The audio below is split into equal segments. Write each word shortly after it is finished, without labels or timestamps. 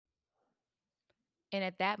And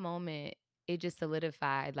at that moment, it just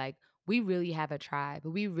solidified, like, we really have a tribe.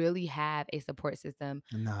 We really have a support system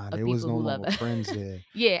Nah, of there was people no who love longer us. friends there.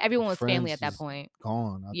 Yeah, The everyone was family friends at that was point.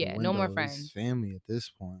 gone out the Yeah, no more window. It's friends. family at this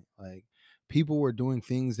point. Like people were doing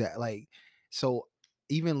things that like so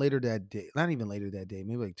even later that day, not even later that day,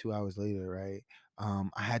 maybe like 2 hours later, right?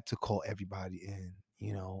 I had to call everybody in,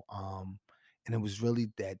 and it was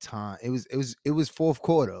really that time. It was fourth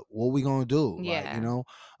quarter. What we gonna do? Like, Yeah.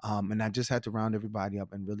 and I just had to round everybody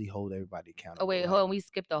up and really hold everybody Oh, accountable. wait, hold Like, on, we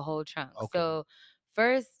skipped a whole chunk. okay. So,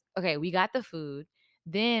 first okay, we got the food.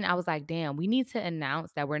 Then I was like, "Damn, we need to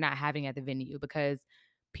announce that we're not having at the venue because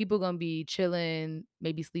people gonna be chilling,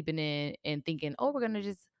 maybe sleeping in and thinking, 'Oh, we're gonna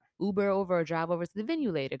just Uber over or drive over to the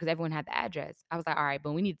venue later,' because everyone had the address." I was like, "All right,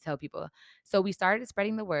 but we need to tell people." So we started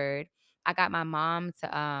spreading the word. I got my mom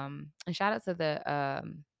to, and shout out to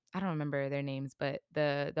I don't remember their names, but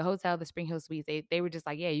the hotel, the Spring Hill Suites, they were just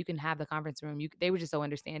like, "Yeah, you can have the conference room." They were just so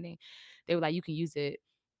understanding. They were like, "You can use it,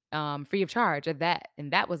 free of charge," of that,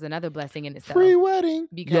 and that was another blessing in Free itself wedding.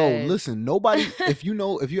 Yo, because listen, nobody if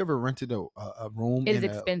you ever rented a room it is in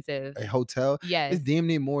expensive. a hotel, it's Yes, damn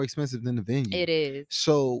near more expensive than the venue. it is.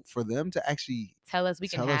 So for them to actually Tell us we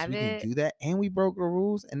can tell us have we can it. do that and we broke the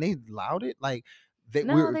rules and they allowed it, like that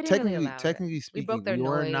No, we're they didn't really technically allow it. technically We broke speaking, their we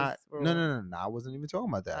were noise not rule. no, I wasn't even talking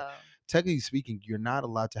about that. Oh. Technically speaking, you're not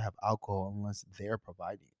allowed to have alcohol unless they're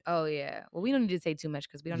providing it. Oh, yeah. Well, we don't need to say too much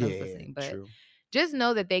because we don't know who's Yeah, listening, but true. just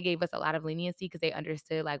know that they gave us a lot of leniency because they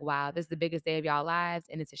understood, like, wow, this is the biggest day of y'all lives,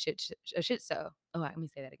 and it's a shit show. Oh, let me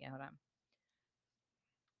say that again. Hold on.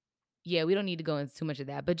 Yeah, we don't need to go into too much of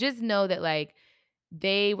that, but just know that, like,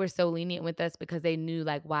 they were so lenient with us because they knew,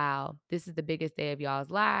 like, wow, this is the biggest day of y'all's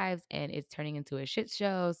lives, and it's turning into a shit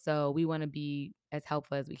show, so we wanna be as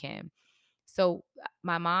helpful as we can. So,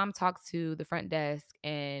 my mom talked to the front desk,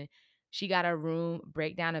 and she got a room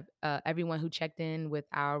breakdown of, everyone who checked in with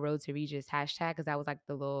our Road to Regis hashtag because that was, like,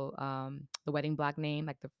 the little, the wedding block name,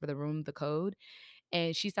 like, for the room, the code.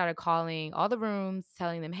 And she started calling all the rooms,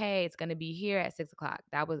 telling them, "Hey, it's gonna be here at 6 o'clock."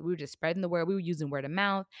 We were just spreading the word. We were using word of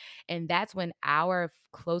mouth, and that's when our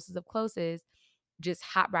closest of closest just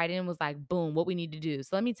hopped right in and was like, "Boom, what we need to do."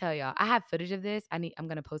 So let me tell y'all, I have footage of this. I'm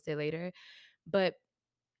gonna post it later, but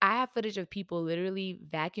I have footage of people literally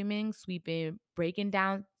vacuuming, sweeping, breaking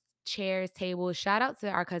down chairs, tables. Shout out to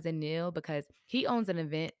our cousin Neil because he owns an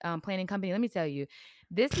event planning company. Let me tell you,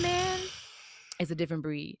 this man is a different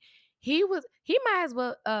breed. He might as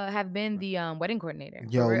well, have been the, wedding coordinator,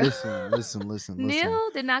 for Yo, real. listen.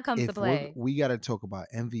 Neil did not come to If play. we gotta talk about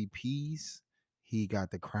MVPs, he got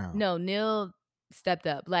the crown. No, Neil stepped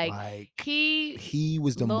up. Like, Like he he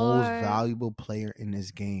was the most Lord valuable player in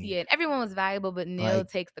this game. yeah, and everyone was valuable, but Neil Like,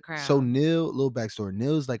 takes the so crown. Neil, little backstory.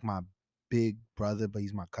 Neil's like my big brother, but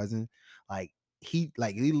he's my cousin. Like he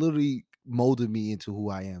literally molded me into who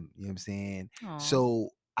I am. You know what I'm saying? Aw. So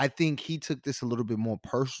I think he took this a little bit more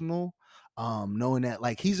personal. Knowing that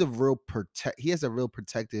like he has a real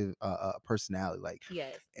protective personality. Like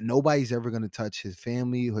Yes. and nobody's ever gonna touch his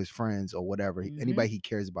family or his friends or whatever, Mhm. anybody he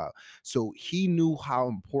cares about. So he knew how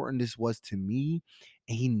important this was to me,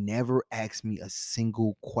 and he never asked me a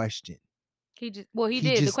single question. He He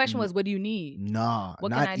did. The just question was, "What do you need? nah,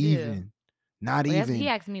 What can I do?" not Well, he even.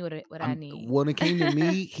 asked me what I need. When it came to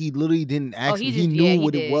me, he literally didn't Oh, ask me. he He just knew yeah, he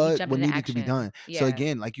what it did. He was, jumped what into needed to be action. done. So Yeah.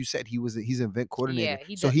 again, like you said, he's an event coordinator. Yeah,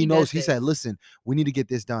 So he he knows. does He said, this. "Listen, we need to get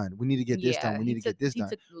this done. We need to get this done. Yeah, We need to get this he done."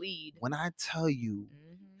 took the lead. When I tell you,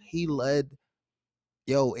 Mhm. he led.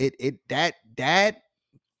 Yo, that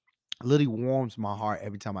literally warms my heart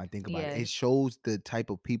every time I think about it. It Yes. shows the type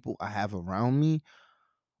of people I have around me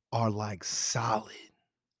are like solid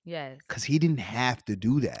Yes. because he didn't have to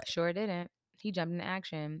do that. Sure didn't. He jumped into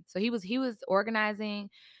action. So he was organizing.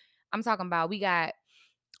 I'm talking about we got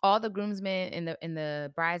all the groomsmen and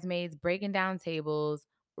the bridesmaids breaking down tables.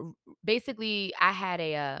 Basically, I had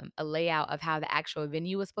a layout of how the actual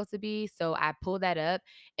venue was supposed to be, so I pulled that up,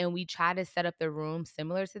 and we tried to set up the room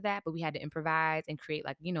similar to that, but we had to improvise and create,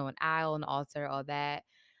 like, an aisle, an altar, all that.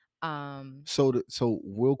 Um So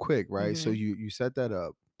real quick, right? So Mhm. you set that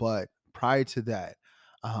up, but prior to that,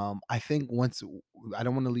 I think once I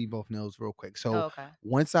don't want to leave off Nils real quick. Oh, So okay.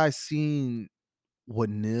 once I seen what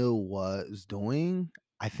Nil was doing,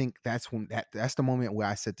 I think that's the moment where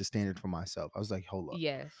I set the standard for myself. I was like, hold up,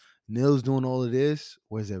 Yes. Nil's doing all of this.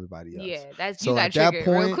 Where's everybody else? Yeah, that's you So got at that triggered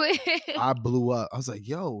real point, quick. I blew up. I was like,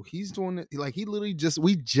 yo, he's doing it. Like he literally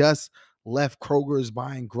we just left Kroger's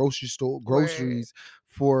buying Word. groceries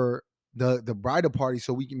for the bridal party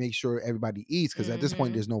so we can make sure everybody eats because at this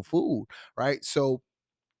point Mhm. there's no food, right? So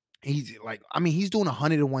he's like, I mean, he's doing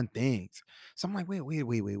 101 things. So I'm like, wait,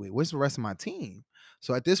 where's the rest of my team?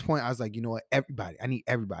 So at this point, I was like, you know what, everybody, I need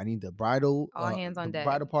everybody. I need All hands the on deck.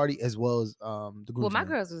 bridal party as well as the Well, my groomsmen.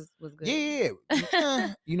 girls was Yeah, good. yeah,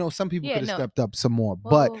 yeah. You know, some people Yeah, could have no. stepped up some more,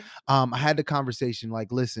 but Well, I had the conversation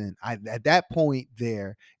like, listen, I at that point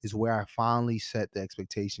there is where I finally set the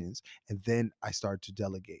expectations, and then I started to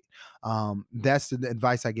delegate. That's the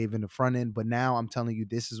advice I gave in the front end, but now I'm telling you,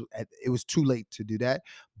 it was too late to do that.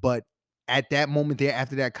 But at that moment there,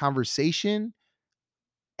 after that conversation,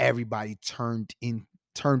 everybody turned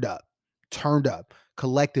up, turned up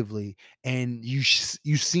collectively, and you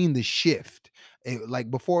seen the shift. Like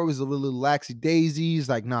before, it was a little laxy daisies.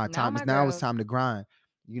 Like nah, now time is my now. It's girls, time to grind.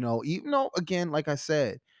 You know, even though again, like I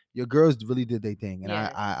said, your girls really did their thing, and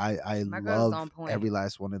yes, I my girls is love on every point.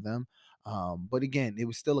 last one of them. But again, it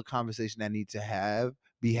was still a conversation that need to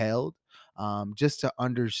be held, just to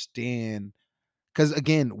understand. Because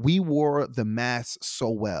again, we wore the mask so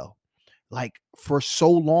well, like for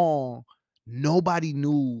so long, nobody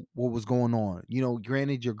knew what was going on. You know,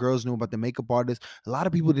 granted, your girls knew about the makeup artist. A lot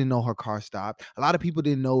of people didn't know her car stopped. A lot of people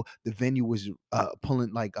didn't know the venue was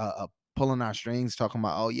pulling our strings, talking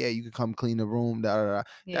about, oh yeah, you could come clean the room. Da, da, da.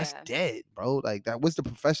 That's Yeah. dead, bro. Like that was the Yeah,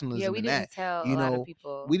 professionalism we in that. didn't tell a You lot of know,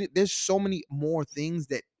 people. there's so many more things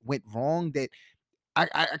that went wrong that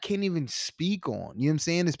I can't even speak on. You know what I'm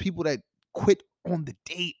saying? There's people that quit on the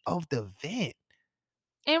date of the event.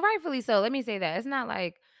 And rightfully so. Let me say that. It's not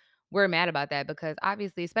like we're mad about that because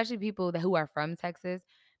obviously, especially people that who are from Texas,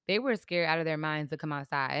 they were scared out of their minds to come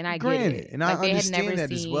outside. And I get Granted, it. and I Like they had never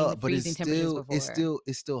understand that as well, seen but freezing temperatures before.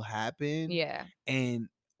 it still happened. Yeah. And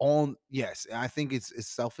on yes, I think it's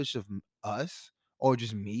selfish of us or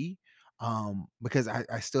just me, because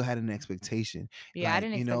I still had an expectation, Yeah, I like,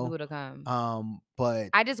 didn't you expect know, people to come. but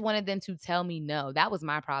I just wanted them to tell me no. That was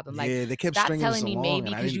my problem. Like, yeah, they kept stop stringing us telling me along, maybe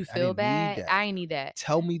and because you I feel didn't need bad. that. I ain't need that.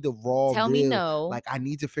 Tell me the raw Tell me real. no. Like, I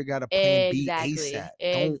need to figure out a plan B ASAP. Exactly.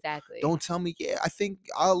 Exactly. Don't tell me, yeah, I think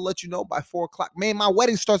I'll let you know by 4 o'clock. Man, my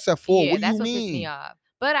wedding starts at 4. Yeah, What do you that's what pissed me mean? off.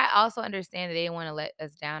 But I also understand that they didn't wanna let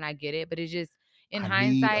us down, I get it, but it's just in I need a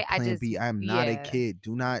hindsight, I plan just B. I am not a yeah. kid.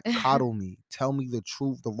 Do not coddle me. Tell me the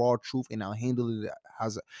truth, the raw truth, and I'll handle it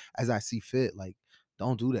as I see fit. Like,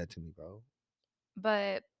 don't do that to me, bro.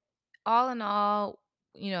 But all in all,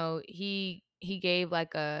 he gave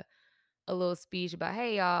like a little speech about,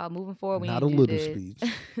 "Hey y'all, moving forward, we Not a need to do little this."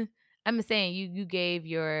 speech. I'm just saying you gave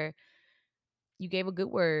a good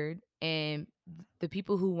word and the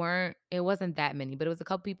people who weren't, it wasn't that many, but it was a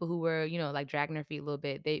couple people who were, like dragging their feet a little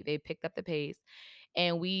bit. They picked up the pace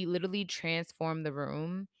and we literally transformed the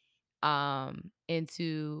room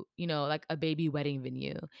into, like a baby wedding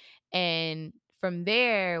venue. And from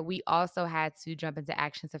there, we also had to jump into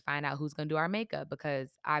action to find out who's going to do our makeup because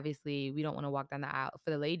obviously we don't want to walk down the aisle for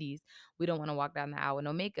the ladies. We don't want to walk down the aisle with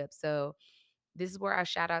no makeup. So this is where our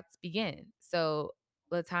shout outs begin. So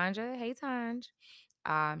Latanja, hey Tanj.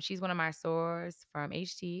 She's one of my sorors from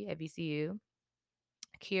HT at VCU.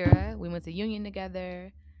 Kira, we went to Union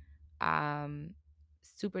together.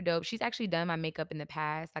 Super dope. She's actually done my makeup in the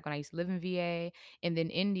past, like when I used to live in VA. And then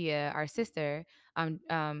India, our sister,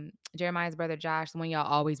 Jeremiah's brother Josh, the one y'all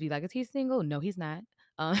always be like, is he single? No, he's not.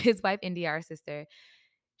 His wife India, our sister,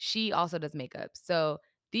 she also does makeup. So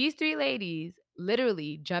these three ladies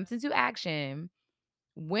literally jumped into action,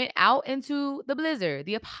 went out into the blizzard,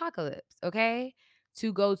 the apocalypse, okay?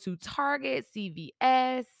 To go to Target,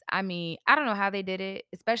 CVS. I mean, I don't know how they did it,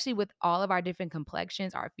 especially with all of our different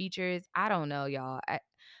complexions, our features. I don't know, y'all.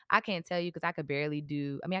 I can't tell you because I could barely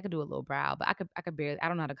do. I mean, I could do a little brow, but I could barely. I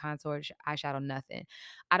don't know how to contour eyeshadow, nothing.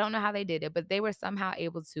 I don't know how they did it, but they were somehow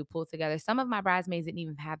able to pull together. Some of my bridesmaids didn't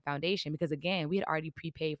even have foundation because again, we had already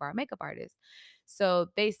prepaid for our makeup artist, so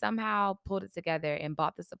they somehow pulled it together and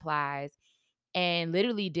bought the supplies and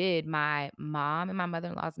literally did my mom and my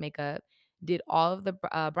mother-in-law's makeup, did all of the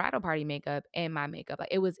bridal party makeup and my makeup. Like,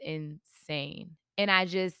 it was insane. And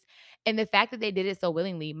the fact that they did it so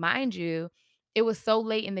willingly, mind you, it was so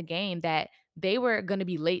late in the game that they were going to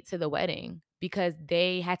be late to the wedding because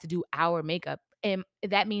they had to do our makeup. And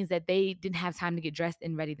that means that they didn't have time to get dressed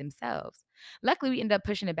and ready themselves. Luckily, we ended up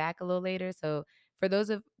pushing it back a little later. So for those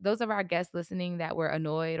of our guests listening that were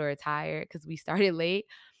annoyed or tired because we started late,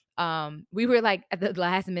 we were like at the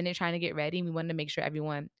last minute trying to get ready. We wanted to make sure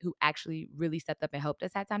everyone who actually really stepped up and helped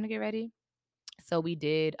us had time to get ready. So we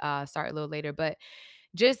did start a little later, but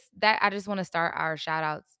just that I just want to start our shout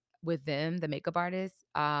outs with them, the makeup artists,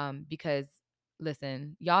 because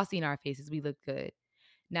listen, y'all seen our faces. We look good.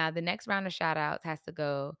 Now the next round of shout outs has to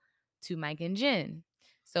go to Mike and Jen.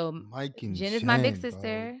 So, Mike and Jen is my big Jen, bro.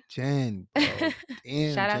 sister. Jen, bro.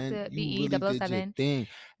 Damn, Shout out Jen, to you BE really double O did your seven. thing.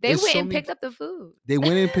 They There's went so and many picked up the food. They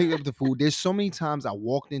went and picked up the food. There's so many times I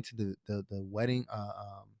walked into the wedding,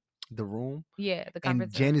 the room, Yeah, the and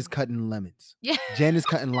conference Jen is room. cutting lemons. Yeah. Jen is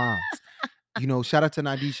cutting limes. Shout out to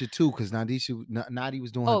Nadisha too, because Nadi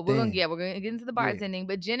was doing her Oh, thing. we're gonna get into the Yeah. bartending,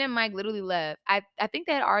 but Jen and Mike literally left. I think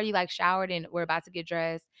they had already, like, showered and were about to get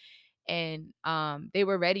dressed, and, they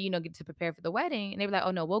were ready, get to prepare for the wedding, and they were like,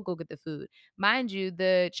 "Oh, no, we'll go get the food." Mind you,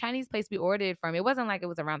 the Chinese place we ordered from, it wasn't like it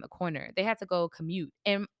was around the corner. They had to go commute,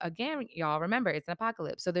 and again, y'all remember, it's an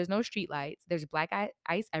apocalypse, so there's no street lights, there's black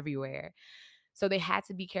ice everywhere, so they had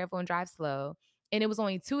to be careful and drive slow, and it was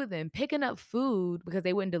only 2 of them picking up food because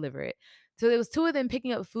they wouldn't deliver it. So there was 2 of them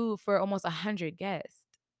picking up food for almost 100 guests.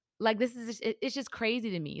 Like, this is just it's just crazy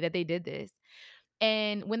to me that they did this.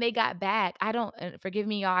 And when they got back, I don't forgive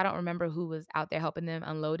me, y'all, I don't remember who was out there helping them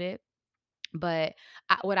unload it, but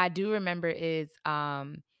what I do remember is,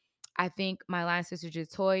 I think my line sister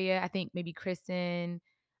Jatoya, I think maybe Kristen,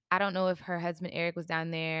 I don't know if her husband Eric was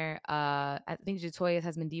down there, I think Jatoya's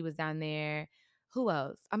husband D was down there. Who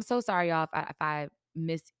else? I'm so sorry, y'all, if I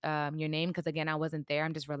miss, your name, because again, I wasn't there,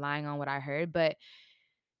 I'm just relying on what I heard, but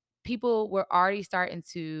people were already starting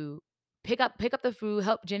to pick up the food,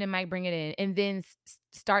 help Jen and Mike bring it in, and then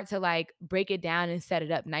start to, like, break it down and set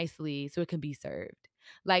it up nicely so it can be served.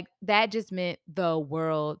 Like, that just meant the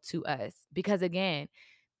world to us because, again,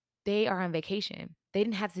 they are on vacation. They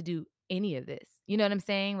didn't have to do any of this. You know what I'm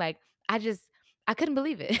saying? Like, I just I couldn't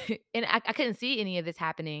believe it. And I couldn't see any of this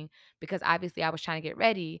happening because obviously I was trying to get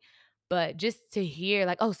ready. But just to hear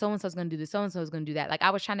like, oh, so and so's gonna do this, so and so's gonna do that. Like I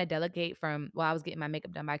was trying to delegate from while I was getting my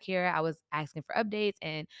makeup done by Kira. I was asking for updates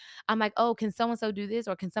and I'm like, oh, can so and so do this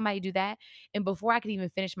or can somebody do that? And before I could even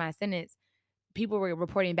finish my sentence, people were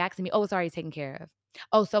reporting back to me, oh, it's already taken care of.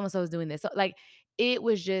 Oh, so and so is doing this. So like it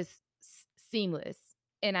was just seamless.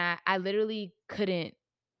 And I literally couldn't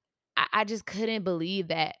I just couldn't believe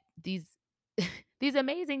that these these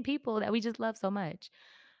amazing people that we just love so much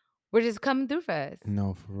were just coming through for us.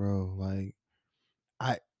 No, for real.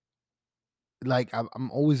 I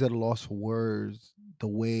I'm always at a loss for words the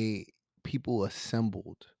way people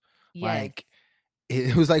assembled. Yes. Like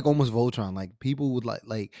it was like almost Voltron. Like people would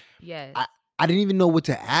Yes. I I didn't even know what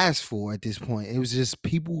to ask for at this point. It was just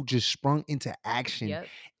people just sprung into action. Yep.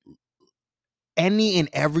 Any and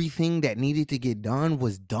everything that needed to get done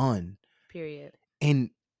was done. Period.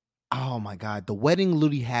 And oh my god, the wedding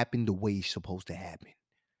literally happened the way it's supposed to happen.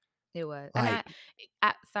 It was. And Like,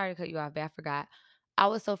 I sorry to cut you off, but I forgot. I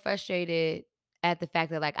was so frustrated at the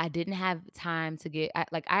fact that like I didn't have time to I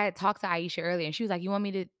had talked to Aisha earlier and she was like, "You want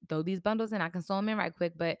me to throw these bundles in? I can sew them in right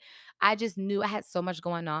quick." But I just knew I had so much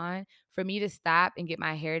going on for me to stop and get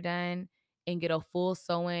my hair done and get a full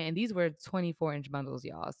sewing. And these were 24-inch bundles,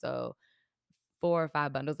 y'all. So 4 or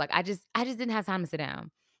 5 bundles. Like, I just didn't have time to sit down.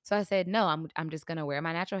 So I said, "No, I'm just gonna wear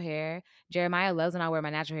my natural hair." Jeremiah loves when I wear my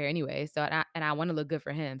natural hair anyway, so and I wanna look good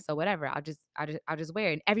for him. So whatever, I'll just wear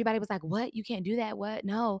it. And everybody was like, "What? You can't do that. What?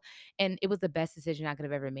 No." And it was the best decision I could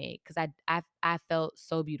have ever made because I felt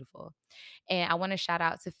so beautiful. And I wanna shout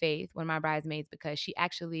out to Faith, one of my bridesmaids, because she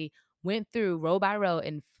actually went through row by row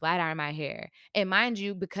and flat ironed my hair. And mind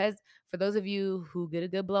you, because for those of you who get a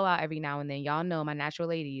good blowout every now and then, y'all know my natural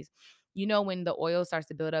ladies, when the oil starts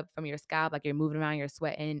to build up from your scalp, like you're moving around, you're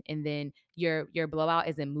sweating, and then your blowout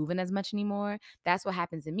isn't moving as much anymore. That's what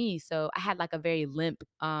happened to me. So I had like a very limp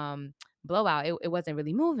blowout. It wasn't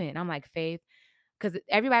really moving. I'm like, Faith, because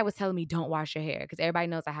everybody was telling me don't wash your hair because everybody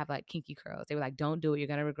knows I have like kinky curls. They were like, don't do it. You're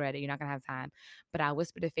gonna regret it. You're not gonna have time. But I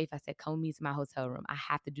whispered to Faith, I said, come with me to my hotel room. I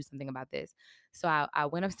have to do something about this. So I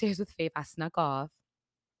went upstairs with Faith. I snuck off.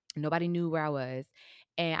 Nobody knew where I was.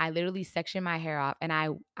 And I literally sectioned my hair off and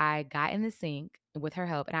I got in the sink with her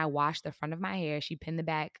help and I washed the front of my hair. She pinned the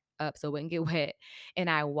back up so it wouldn't get wet. And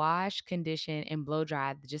I washed, conditioned, and blow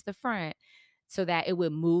dried just the front so that it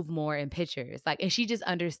would move more in pictures. Like, and she just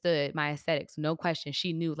understood my aesthetics. No question.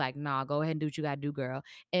 She knew, like, nah, go ahead and do what you gotta do, girl.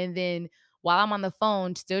 And then while I'm on the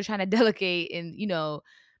phone, still trying to delegate and,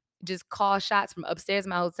 just call shots from upstairs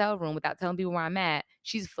in my hotel room without telling people where I'm at.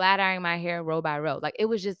 She's flat ironing my hair row by row. Like it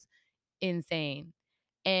was just insane.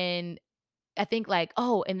 And I think like,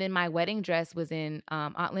 oh, and then my wedding dress was in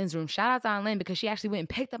Aunt Lynn's room. Shout out to Aunt Lynn because she actually went and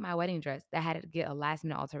picked up my wedding dress that had to get a last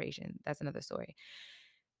minute alteration. That's another story.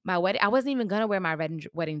 I wasn't even gonna wear my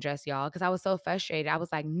wedding dress, y'all, because I was so frustrated. I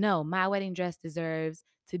was like, no, my wedding dress deserves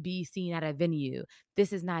to be seen at a venue.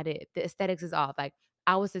 This is not it. The aesthetics is off. Like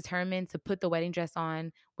I was determined to put the wedding dress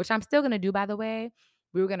on, which I'm still gonna do, by the way.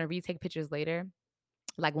 We were gonna retake pictures later,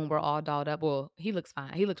 like when we're all dolled up. Well, he looks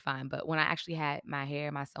fine. He looked fine. But when I actually had my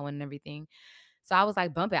hair, my sewing and everything. So I was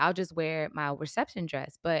like, "Bump it, I'll just wear my reception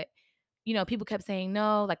dress." But, people kept saying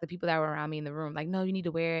no, like the people that were around me in the room, like, "No, you need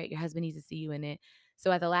to wear it. Your husband needs to see you in it."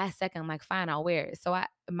 So at the last second, I'm like, "Fine, I'll wear it." So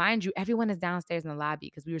mind you, everyone is downstairs in the lobby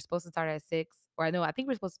because we were supposed to start at 6, or I know, I think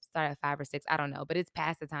we're supposed to start at 5 or 6. I don't know, but it's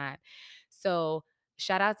past the time. So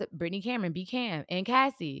shout out to Brittany Cameron, B Cam, and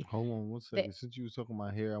Cassie. Hold on one They second. Since you was talking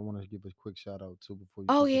about hair, I want to give a quick shout out too before you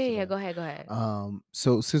Oh, jump yeah, into yeah, yeah. that. Go ahead, go ahead.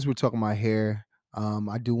 So since we're talking about hair,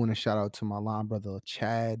 I do want to shout out to my line brother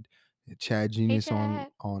Chad, Chad Hey, Genius on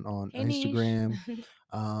Chad. Hey, Niche. Instagram.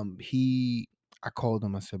 He I called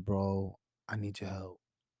him. I said, "Bro, I need your help."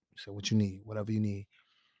 He said, "What you need? Whatever you need."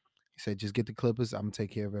 He said, "Just get the clippers. I'm gonna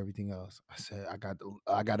take care of everything else." I said, I got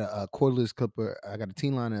a cordless clipper. I got a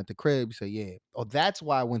T liner at the crib." He said, "Yeah." Oh, that's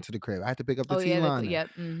why I went to the crib. I had to pick up the Oh, T yeah, liner, yep,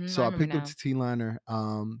 mhm, so I I remember picked up the now. T liner.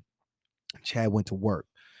 Chad went to work.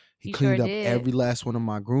 He He sure cleaned up did. every last one of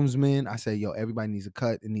my groomsmen. I said, "Yo, everybody needs a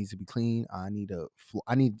cut. It needs to be clean. I need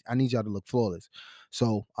y'all to look flawless."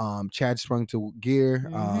 So, Chad sprung to gear.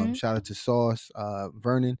 Mhm. Shout out to Sauce,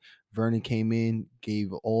 Vernon. Vernon came in,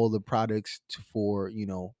 gave all the products for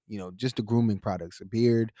just the grooming products, a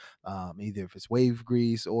beard, either if it's wave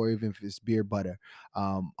grease or even if it's beard butter,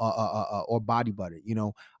 or body butter.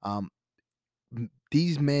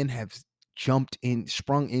 These men have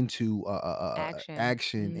sprung into Action.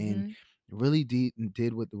 action and Mhm. really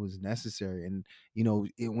did what was necessary. And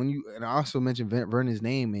when you and I also mentioned Vernon's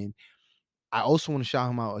name, and I also want to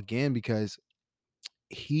shout him out again because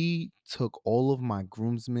he took all of my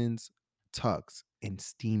groomsmen's tux and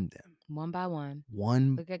steamed them One by one.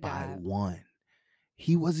 one Look at by God. one.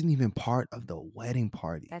 He wasn't even part of the wedding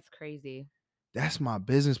party. That's crazy. That's my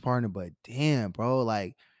business partner, but damn, bro,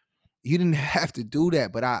 like you didn't have to do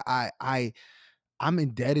that, but I'm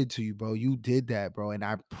indebted to you, bro. You did that, bro, and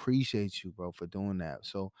I appreciate you, bro, for doing that.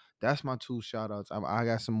 So that's my two shout outs. I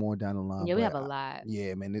got some more down the line, Yeah, we but have a lot.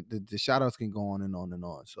 yeah, man, the shout outs can go on and on and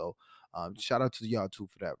on. So shout out to y'all too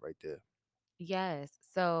for that right there. Yes.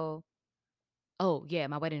 So oh, yeah,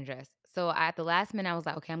 my wedding dress. So at the last minute, I was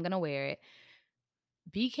like, "Okay, I'm gonna wear it."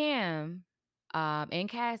 B Cam, and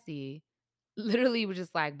Cassie literally was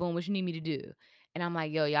just like, "Boom, what you need me to do?" And I'm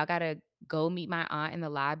like, "Yo, y'all gotta go meet my aunt in the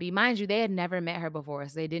lobby." Mind you, they had never met her before,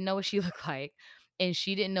 so they didn't know what she looked like, and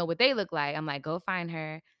she didn't know what they looked like. I'm like, "Go find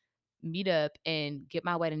her, meet up, and get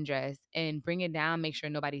my wedding dress, and bring it down, make sure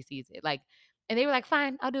nobody sees it." Like, and they were like,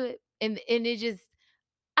 "Fine, I'll do it." And it just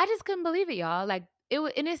I just couldn't believe it, y'all. Like,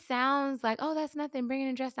 and it sounds like, "Oh, that's nothing, bringing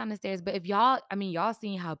a dress down the stairs." But if y'all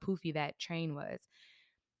seen how poofy that train was.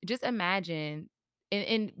 Just imagine,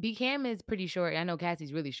 and BCAM is pretty short. I know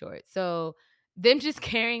Cassie's really short. So them just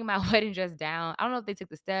carrying my wedding dress down. I don't know if they took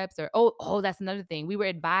the steps or that's another thing. We were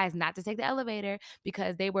advised not to take the elevator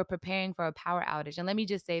because they were preparing for a power outage. And let me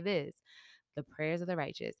just say this, the prayers of the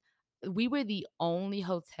righteous. We were the only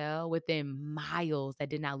hotel within miles that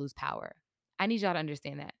did not lose power. I need y'all to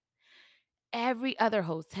understand that. Every other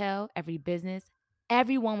hotel, every business,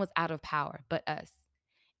 everyone was out of power but us.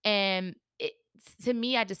 And to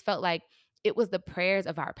me, I just felt like it was the prayers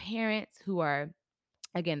of our parents who are,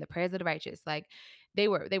 again, the prayers of the righteous. Like they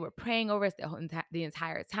were praying over us the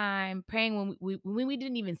entire time, praying when we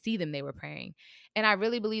didn't even see them, they were praying. And I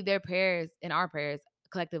really believe their prayers and our prayers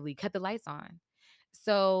collectively kept the lights on.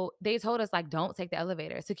 So they told us, like, don't take the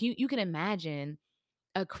elevator. So you can imagine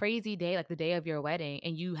a crazy day, like the day of your wedding,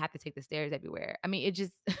 and you have to take the stairs everywhere. I mean, it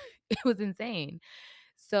just it was insane.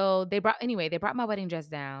 So they brought my wedding dress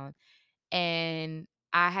down, and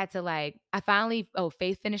I had to, like,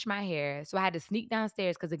 Faith finished my hair, so I had to sneak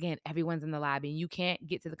downstairs because, again, everyone's in the lobby, and you can't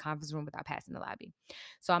get to the conference room without passing the lobby.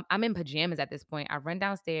 So I'm in pajamas at this point. I run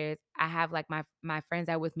downstairs. I have, like, my friends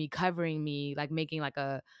that are with me covering me, like, making, like,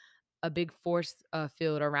 a big force,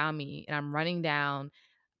 field around me, and I'm running down.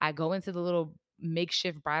 I go into the little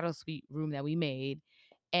makeshift bridal suite room that we made,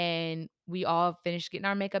 and we all finished getting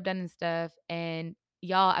our makeup done and stuff, and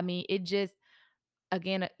y'all, I mean, it just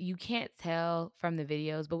again, you can't tell from the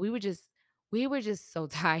videos, but we were just so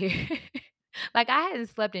tired. Like, I hadn't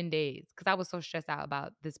slept in days because I was so stressed out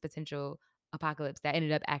about this potential apocalypse that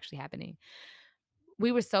ended up actually happening.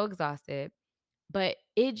 We were so exhausted, but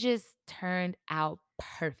it just turned out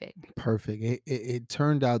perfect. Perfect. It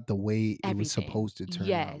turned out the way it was Everything. supposed to turn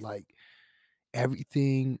out. Yes. Like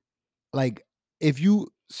everything, like if you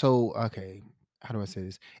so okay, how do I say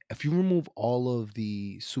this? If you remove all of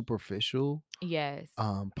the superficial Yes.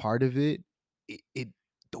 part of it, it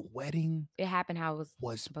the wedding It happened how it was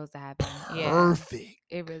was supposed to happen. Yeah. perfect.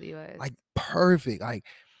 It really was. Like perfect. Like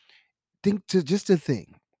to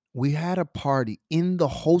think. We had a party in the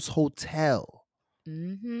host hotel.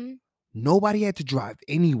 Mhm. Nobody had to drive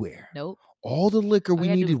anywhere. Nope. All the liquor All you we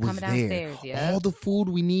had to do was needed coming was there. downstairs. All Yep. the food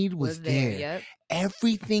we need was Was there. there. Yep.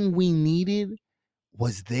 Everything we needed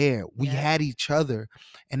was there. We Yep. had each other.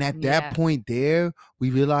 And at that Yeah. point there,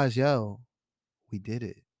 we realized, yo, we did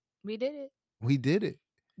it. We did it. We did it.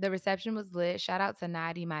 The reception was lit. Shout out to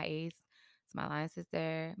Nadi, my ace. It's my line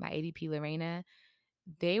sister, my ADP Lorena.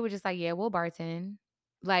 They were just like, "Yeah, we'll bartend."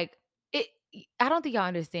 Like, it I don't think y'all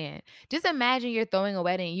understand. Just imagine you're throwing a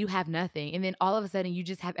wedding, you have nothing, and then all of a sudden you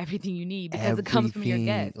just have everything you need because it comes from your Everything,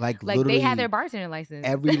 guests. like Like, they had their literally bartending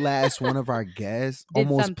license. every last one of our guests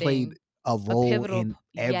Did almost played something. a A role pivotal in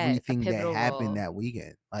yes, a everything that pivotal happened role. that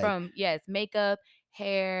weekend. Like, From yes, makeup,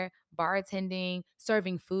 hair, bartending,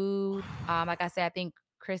 serving food. Like I said, I think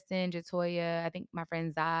Kristen, Jatoya, I think my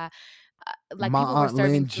friend Zai, like my people were aunt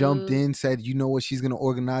serving Lynn jumped food. in, said, "You know what? She's gonna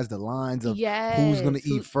organize the lines of who's gonna Yes,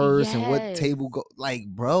 eat who first and what yes. table go." Like,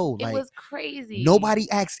 bro, It like was crazy. nobody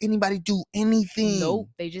asked anybody to do Nope,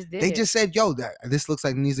 anything. they just did They it. just said, "Yo, this looks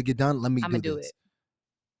like it needs to get done. Let me Imma do do this." it.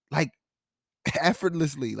 Like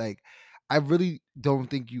effortlessly. Like, I really don't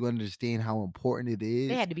think you understand how important it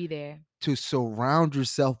They is had to be there. to surround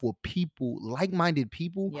yourself with people, like-minded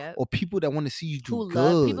people, Yep. or people that want to see you do Who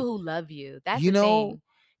love people good. who love you. That's You the know? thing.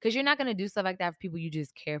 Because 'Cause you're not gonna do stuff like that for people you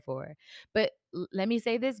just care for. But let me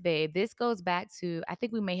say this, babe. This goes back to I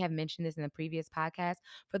think we may have mentioned this in the previous podcast.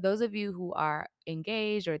 For those of you who are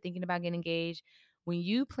engaged or thinking about getting engaged, when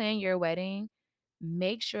you plan your wedding,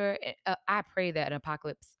 make sure I pray that an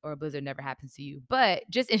apocalypse or a blizzard never happens to you. But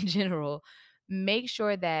just in general, make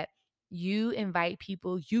sure that you invite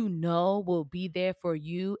people you know will be there for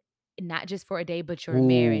you not just for a day, but your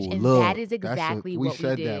marriage, Ooh, and that look, is that's a exactly we what we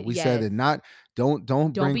said that. did. We said Yes. it. Not don't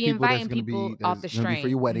Don't bring be people inviting people off that's the gonna be for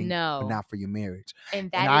your strength. wedding, but No. not for your marriage.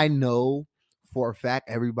 And And that I is know for a fact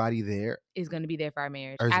everybody there gonna be there for our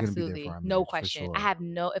marriage. is gonna be there for Absolutely. our No marriage for question. I sure. have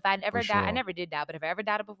no if I For ever doubt I sure. never did doubt, but if I ever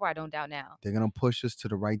doubted before, I don't doubt now. They're gonna push us to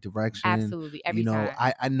the right direction. Absolutely. You Every know, time.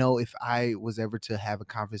 I know if I was ever to have a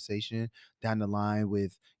conversation down the line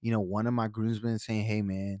with, one of my groomsmen saying, "Hey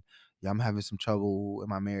man, yeah, I'm having some trouble in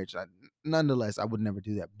my marriage." Nonetheless, I would never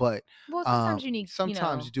do that. But Well, sometimes you need,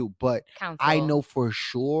 sometimes you do. But I counsel. know for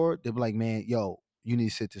sure they'll be like, "Man, yo, you need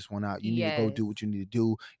to sit this one out. You need to go Yes. do what you need to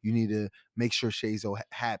do. You need to make sure Shay's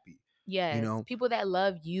happy." You Yes. know, People that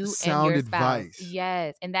love you and sound your spouse. advice.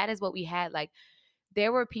 Yes. And that is what we had. Like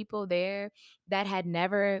there were people there that had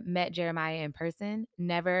never met Jeremiah in person,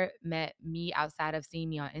 never met me outside of seeing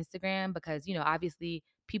me on Instagram because, obviously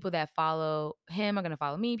people that follow him are going to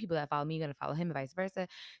follow me, people that follow me are going to follow him and vice versa.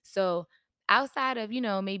 So, outside of,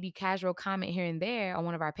 maybe casual comment here and there on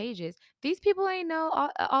one of our pages, these people ain't know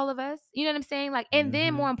all of us. You know what I'm saying? Like and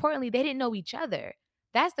then more Mhm. importantly, they didn't know each other.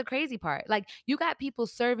 That's the crazy part. Like you got people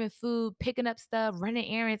serving food, picking up stuff, running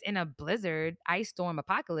errands in a blizzard, ice storm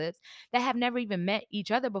apocalypse that have never even met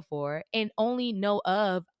each other before and only know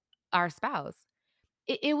of our spouse.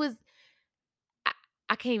 It was I,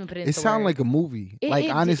 I can't even put it It into sound words. like a movie. It Like, it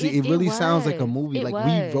honestly, it it it really sounds like a was. movie. It Like,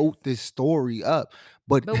 we was. wrote this story up,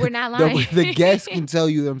 but But we're not the lying. the guests can tell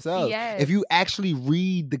you themselves. If Yes. you actually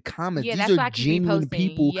read the comments, Yeah, these that's are why I keep genuine reposting.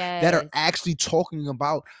 people that are Yes. actually talking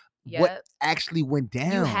about what Yep. actually went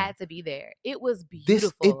You down. had to be there. It was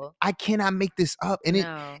This it beautiful. I cannot make this up, and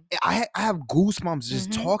No. I have goosebumps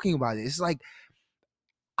just Mhm. talking about it. It's like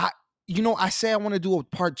I I say I wanna do a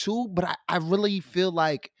part 2, but I really feel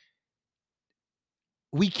like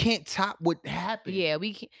we can't top what happened. Yeah,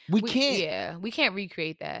 we can We can't. we can't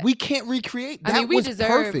recreate that. We can't recreate. I mean, That we was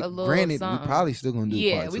deserve a perfect. little Granted, we probably something. still gonna do Yeah,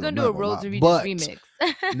 part we're 2, I'm gonna do not a gonna Road lie, to Regis but remix.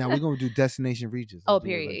 now we're gonna do Destination Regis. Let's Oh,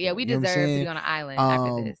 do it period. like Yeah, that. we You know what I'm deserve to be saying? on an island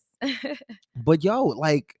after Um, this. but yo,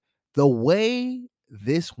 like, the way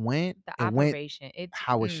this went, The it went operation,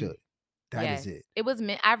 how it should. That is yes. it. It was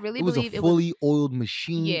meant I really It was a believe it was fully oiled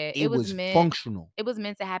machine. yeah, It was functional. it was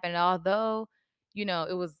meant to happen. And although,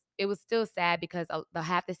 it was still sad because the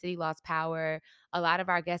half the city lost power. A lot of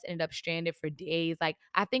our guests ended up stranded for days. Like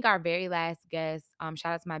I think our very last guest,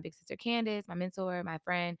 shout out to my big sister Candace, my mentor, my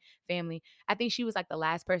friend, family. I think she was like the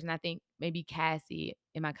last person. I think maybe Cassie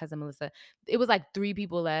and my cousin Melissa. It was like 3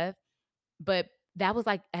 people left, but that was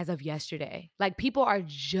like as of yesterday. Like people are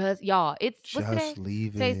just y'all. It's what's Just today?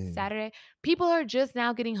 Today's leaving. Saturday. People are just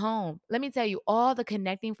now getting home. Let me tell you, all the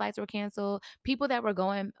connecting flights were canceled. People that were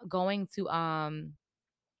going to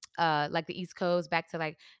like the East Coast back to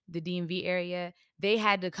like the DMV area, they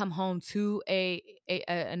had to come home to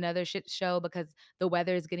another shit show because the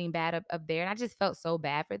weather is getting bad up there. And I just felt so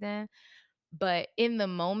bad for them. But in the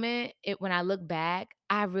moment, when I look back,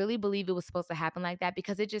 I really believe it was supposed to happen like that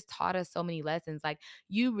because it just taught us so many lessons. Like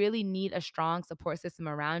you really need a strong support system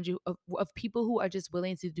around you of people who are just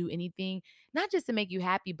willing to do anything, not just to make you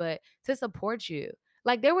happy, but to support you.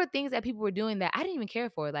 Like, there were things that people were doing that I didn't even care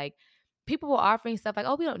for, like, people were offering stuff like,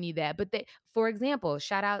 "Oh, we don't need that," but they for example,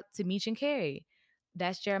 shout out to Meech and Carrie.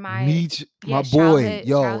 That's Jeremiah's Meech, my yes, boy.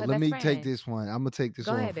 Yo, childhood let best me take friend. this one. Imma take this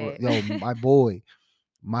Go one ahead, for babe. yo,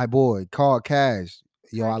 my boy, Carl Cash.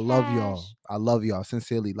 Yo, Car I love y'all. Cash. I love y'all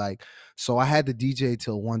sincerely. Like, so I had the DJ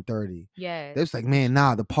till 1:30. They Yes. was like, man,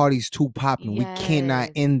 nah, the party's too popping. We cannot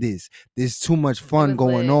Yes. end this. There's too much It fun was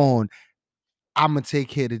going lit. on. I'ma take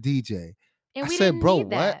care of the DJ. I And we said, didn't bro, need what?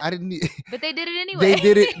 that, I didn't need but they did it they anyway.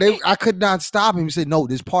 did it. I could not stop him. He said, no,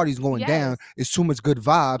 this party's going down. Yes. It's too much good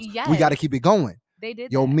vibes. We gotta Yes. keep it going. They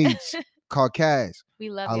did Yo, that. Meech, Carcass, We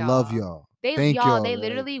love I love y'all. y'all. They Thank y'all, y'all. they Like,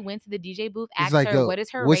 literally went to the DJ booth, it's asked like, her yo, what is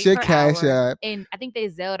her what's rate your per cash hour, app? and I think they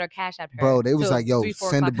Zelled or Cash Apped Bro, her they was till like, yo, 3, 4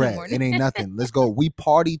 send the o'clock in the bread. It morning. ain't nothing. Let's go. We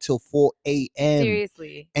party till 4 a.m.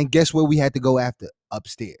 Seriously. And guess where we had to go after?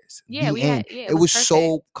 Upstairs. Yeah, The end. it It was was perfect.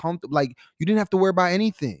 so comfortable. Like, you didn't have to worry about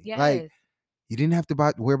anything. Like, Yes. you didn't have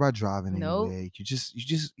to worry about driving Nope. anywhere. You could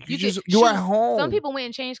You're at shoot, some home. people went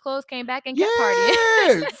and changed clothes, came back and kept partying.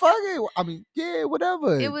 Yeah. Fuck it. I mean, yeah, It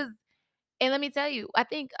whatever. was and let me tell you, I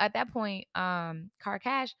think at that point, Car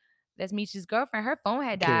Cash, that's Meech's girlfriend, her phone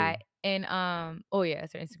had died, Carrie. and, oh, yeah,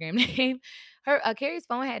 that's her Instagram name. Her Carrie's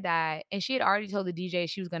phone had died, and she had already told the DJ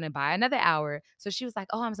she was gonna buy another hour, so she was like,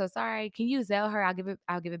 "Oh, I'm so sorry. Can you Zelle her? I'll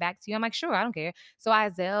give it back to you." I'm like, "Sure, I don't care." So I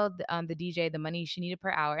Zelled, the DJ the money she needed per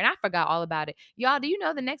hour, and I forgot all about it. Y'all, do you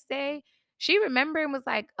know the next day, she remembered and was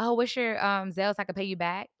like, "Oh, what's your, Zelle so I can pay you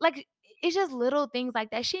back?" Like, it's just little things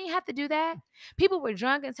like that. She didn't have to do that. People were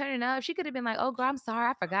drunk and turning up. She could have been like, "Oh, girl, I'm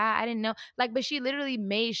sorry. I forgot. I didn't know." Like, but she literally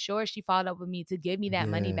made sure she followed up with me to give me that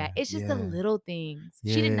money Yeah. back. It's just the Yeah. little things.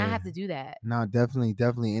 She did not Yeah. have to do that. No, definitely,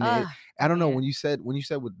 definitely. And Ugh, I I don't know can't. when you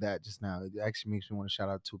said with that just now, it actually makes me want to shout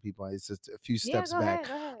out two people. It's just a few Yeah, steps go back. ahead,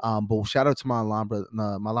 go ahead. But shout out to my line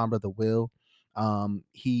brother Will.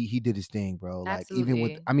 He did his thing, bro. Like even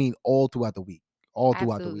with, Absolutely. I mean, all throughout the week, all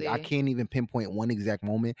throughout the week. I Absolutely. can't even pinpoint one exact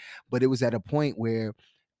moment, but it was at a point where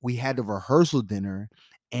we had the rehearsal dinner,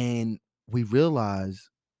 and we realized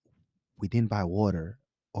we didn't buy water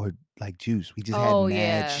or like juice. We just had Oh,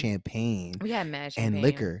 mad yeah. champagne We had mad and champagne.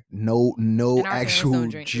 liquor, no And our parents don't actual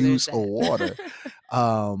drink, so there's juice or that. water.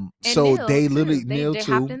 And So Neil they too. literally They Neil they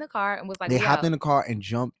hopped too. in the car and was like, They "We hopped in out." the car and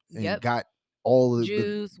jumped and Yep. got all of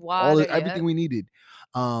Juice, water. everything Yep. we needed.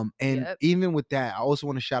 And Yep. even with that, I also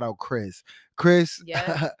want to shout out Chris. Chris,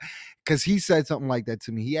 Yep. because he said something like that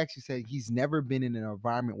to me. He actually said he's never been in an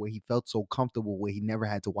environment where he felt so comfortable where he never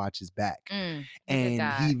had to watch his back. Look at And he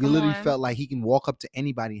God. Come literally on. felt like he can walk up to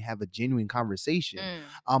anybody and have a genuine conversation.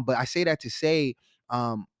 Mm. But I say that to say,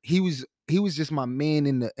 he was just my man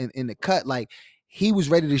in the cut. Like he was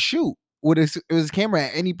ready to shoot with his camera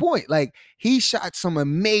at any point. Like he shot some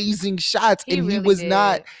amazing shots, He and really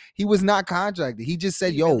did. he was not contracted. He just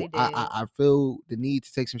said, He "Yo, really did. I feel the need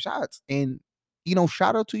to take some shots," and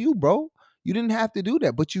shout out to you, bro. You didn't have to do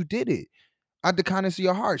that, but you did it out the kindness of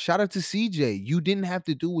your heart. Shout out to CJ. You didn't have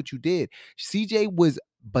to do what you did. CJ was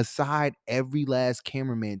beside every last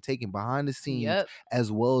cameraman taking behind the scenes Yep.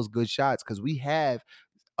 as well as good shots because we have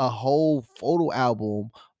a whole photo album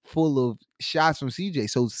full of shots from CJ.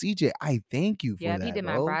 So CJ, I thank you for Yep, he that, did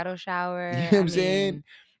my bro. bridal You know shower. what I I'm saying? mean,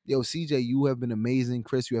 Yo, CJ, you have been amazing.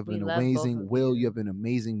 Chris, you have we been love both amazing. of Will, you you. have been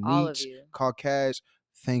amazing. All of Meech, you. Carcash,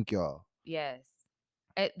 thank y'all. Yes.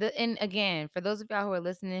 And again, for those of y'all who are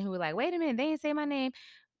listening who are like, "Wait a minute, they didn't say my name."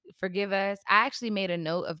 Forgive us. I actually made a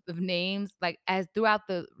note of names, like, as throughout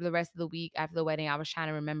the rest of the week after the wedding, I was trying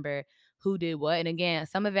to remember who did what, and again,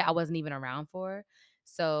 some of it I wasn't even around for.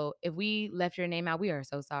 So, if we left your name out, we are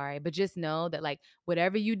so sorry, but just know that, like,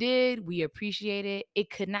 whatever you did, we appreciate it. It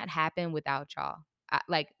could not happen without y'all.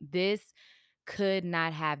 This could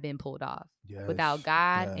not have been pulled off without Yes.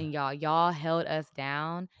 God Yeah. and y'all. Y'all held us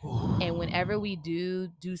down, and whenever we do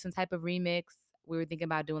some type of remix, we were thinking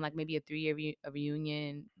about doing like maybe a 3-year a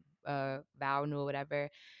reunion, vow renewal, whatever.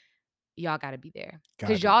 Y'all got to be there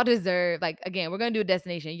because Got it. y'all deserve. Like again, we're gonna do a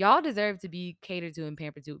destination. Y'all deserve to be catered to and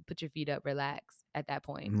pampered to. Put your feet up, relax at that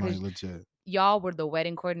point Like because legit. y'all were the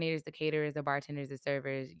wedding coordinators, the caterers, the bartenders, the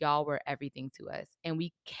servers. Y'all were everything to us, and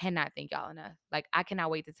we cannot thank y'all enough. Like I cannot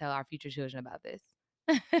wait to tell our future children about this.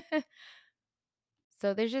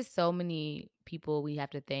 So there's just so many people we have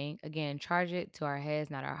to thank. Again, charge it to our heads,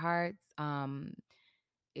 not our hearts.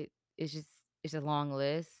 It's just it's a long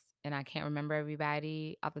list, and I can't remember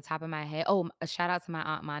everybody off the top of my head. Oh, a shout out to my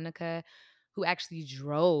aunt Monica, who actually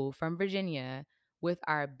drove from Virginia with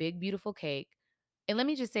our big beautiful cake. And let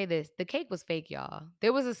me just say this, the cake was fake, y'all.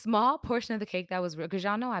 There was a small portion of the cake that was real, because 'cause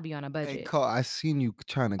y'all know I be on a Hey, budget. Cole, I seen you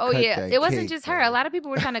trying to Oh, cut yeah. that It wasn't cake, just her. A bro. lot of people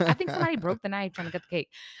were trying to, I think somebody broke the knife trying to cut the cake.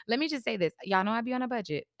 Let me just say this. Y'all know I be on a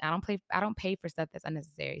budget. I don't pay for stuff that's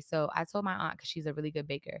unnecessary. So I told my aunt, because she's a really good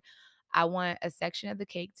baker, I want a section of the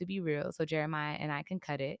cake to be real so Jeremiah and I can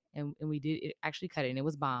cut it. And we did actually cut it, and it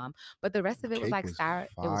was bomb. But the rest The of it was cake like was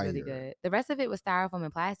it was really fire. good. The rest of it was styrofoam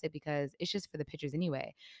and plastic because it's just for the pictures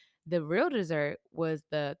anyway. The real dessert was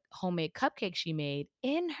the homemade cupcake she made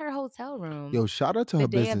in her hotel room Yo, shout out to the her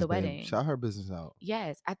day of business the babe. wedding. Shout her business out.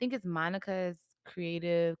 Yes, I think it's Monica's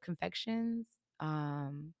Creative Confections.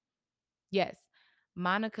 Um, yes,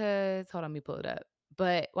 Monica's. Hold on, let me pull it up.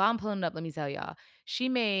 But while I'm pulling it up, let me tell y'all, she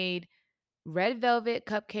made red velvet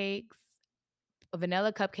cupcakes,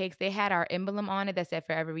 vanilla cupcakes. They had our emblem on it that said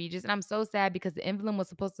Forever Regis, and I'm so sad because the emblem was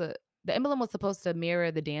supposed to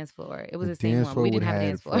mirror the dance floor. It was The the same dance one, but floor we would didn't have a have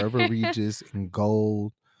dance floor. Forever Regis in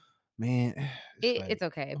gold. Man, it's It's like,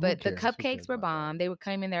 okay, who but the cares? Who cares cupcakes were about that? bomb. They would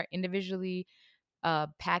come in their individually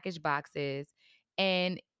packaged boxes,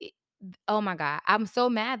 and oh my god, I'm so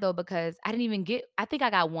mad though because I didn't even get. I think I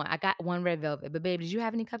got one. I got one red velvet. But babe, did you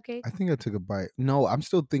have any cupcakes? I think I took a bite. No, I'm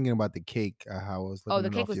still thinking about the cake, how I was Oh, licking the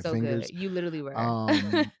it cake off was your so good. fingers. You literally were.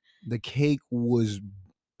 Um, the cake was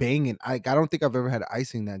banging. I don't think I've ever had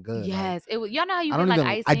icing that good. Like, Yes, it was. Y'all know how you get like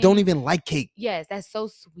I don't icing? even like cake. Yes, that's so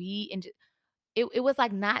sweet and it was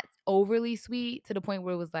like not overly sweet to the point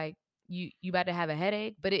where it was like you about to have a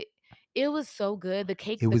headache, but it was so good.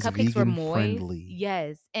 It The was cupcakes were vegan moist. friendly.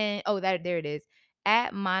 Yes, and oh, that there it is.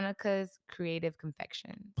 At Monica's Creative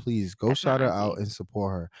Confections. Please go That's my shout her out auntie. and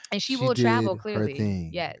support her. And she She will travel did her clearly.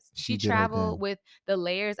 thing. Yes. She She did her traveled thing. with the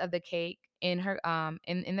layers of the cake in her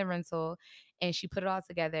in the rental, and she put it all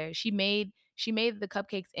together. She made the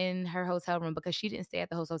cupcakes in her hotel room because she didn't stay at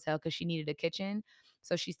the host hotel because she needed a kitchen.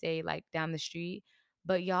 So she stayed like down the street.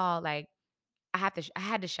 But y'all, like I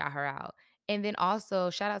had to shout her out. And then also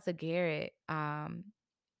shout out to Garrett.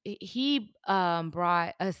 He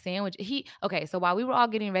brought a sandwich. Okay, so while we were all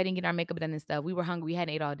getting ready and getting our makeup done and stuff, we were hungry. We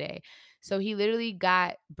hadn't ate all day. So he literally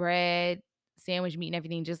got bread, sandwich meat, and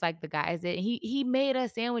everything just like the guys did. And he made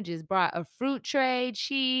us sandwiches, brought a fruit tray,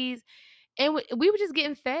 cheese, and we were just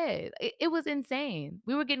getting fed. It was insane.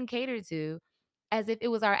 We were getting catered to as if it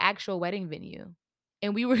was our actual wedding venue.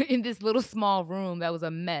 And we were in this little small room that was a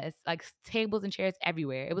mess, like tables and chairs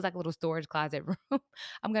everywhere. It was like a little storage closet room.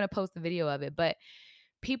 I'm gonna post the video of it, but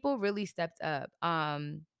people really stepped up.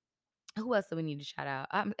 Who else do we need to shout out?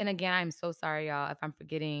 And again, I'm so sorry, y'all, if I'm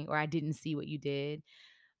forgetting or I didn't see what you did.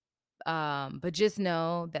 But just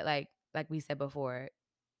know that, like we said before,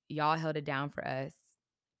 y'all held it down for us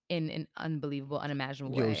in an unbelievable,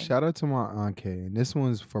 unimaginable Yo, way. shout out to my Aunt Kay, and this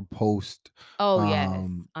one's for Oh yes,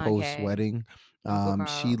 post okay. wedding. Let me book her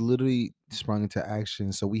She out. literally sprung into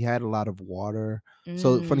action. So we had a lot of water.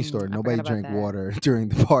 So funny story, I forgot nobody about drank that. water during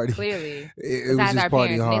the party. Clearly, It was besides just our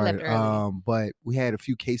party parents, and they left hard. early. But we had a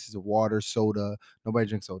few cases of water, soda. Nobody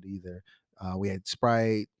drinks soda either. We had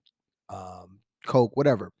Sprite, Coke,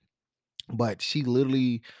 whatever. But she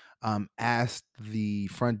literally asked the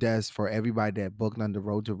front desk for everybody that booked on the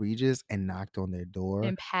road to Regis and knocked on their door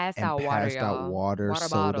And passed and out water, passed out y'all. water, Water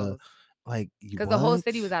soda. bottles. Like, Because the whole what?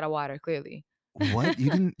 city was out of water, clearly. What? You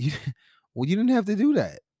didn't you well, you didn't have to do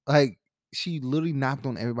that. Like, she literally knocked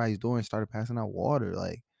on everybody's door and started passing out water.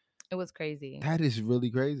 Like, It was crazy. that is really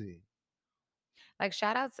crazy. Like,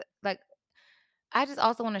 shout outs like, I just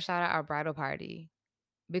also wanna shout out our bridal party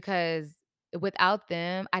because without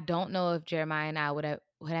them, I don't know if Jeremiah and I would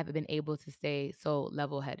have been able to stay so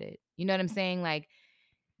level-headed. You know what I'm saying? Like,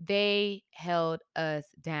 they held us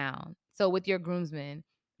down. So with your groomsmen,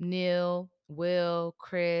 Neil, Will,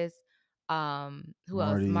 Chris, who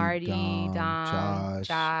else? Marty, Marty, Dom, Dom, Josh,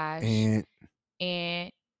 Josh, and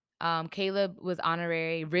and Caleb was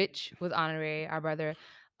honorary. Rich was honorary, our brother.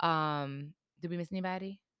 Did we miss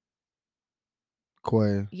anybody?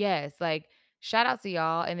 Quay. Yes, like shout out to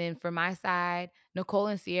y'all. And then for my side, Nicole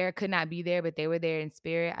and Sierra could not be there, but they were there in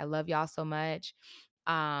spirit. I love y'all so much.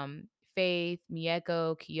 Faith,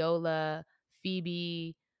 Mieko, Keola,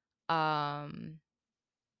 Phoebe, um,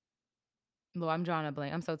 well, I'm drawing a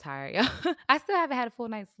blank. I'm so tired. I still haven't had a full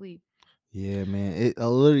night's sleep. Yeah, man. It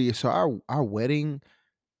literally so our wedding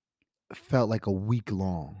felt like a week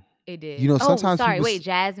long. It You did. know, Oh, sometimes sorry. people Wait,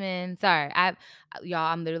 Jasmine. Sorry. Y'all,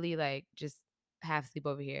 I'm literally like just half asleep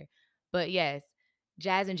over here. But yes,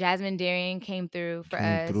 Jasmine Darian came through for came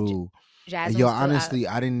us. through. And Jasmine yo, was still out. honestly,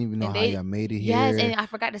 I didn't even know And how y'all made it yes, here. and I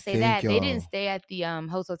forgot to say Thank that. They didn't y'all. stay at the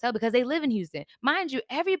host hotel because they live in Houston. Mind you,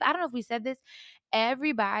 I don't know if we said this,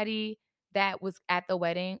 everybody that was at the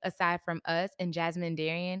wedding, aside from us and Jasmine and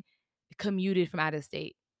Darian, commuted from out of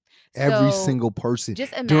state. Every So, single person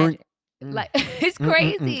just during imagine, mm, like, it's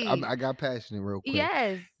I crazy. got passionate real quick.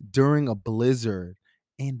 Yes, During a blizzard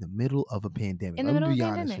in the middle of a pandemic. in the Let me middle of a be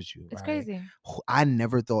honest pandemic. with you, It's right? crazy. I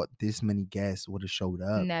never thought this many guests would have showed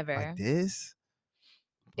up like Never. this.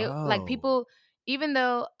 It like, Bro. people, even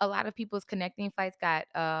though a lot of people's connecting flights got,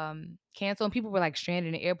 canceled and people were, like,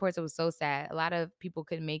 stranded in airports, it was so sad. A lot of people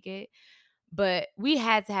couldn't make it, but we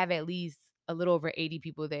had to have at least a little over 80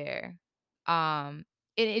 people there. And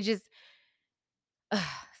it just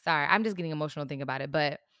sorry, I'm just getting emotional thinking about it,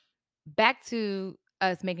 but back to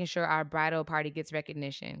us making sure our bridal party gets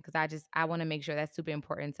recognition, because I wanna make sure that's super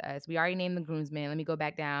important to us. We already named the groomsmen. Let me go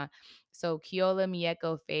back down. So Keola,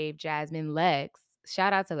 Mieko, Fave, Jasmine, Lex.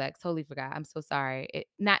 Shout out to Lex. Totally forgot. I'm so sorry. It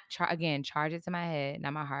not again, charge it to my head,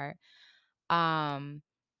 not my heart. Um,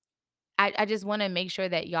 I just wanna make sure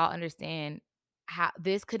that y'all understand how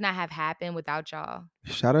this could not have happened without y'all.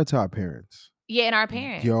 Shout out to our parents. Yeah, and our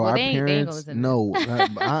parents. Yo, Well, our they ain't gonna parents, listen to this.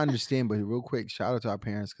 no, I understand, but real quick, shout out to our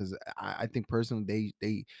parents because I think personally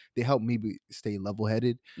they helped me stay level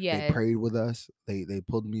headed. They Yes, prayed with us. They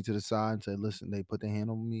pulled me to the side and said, "Listen." They put their hand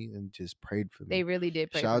on me and just prayed for they me. really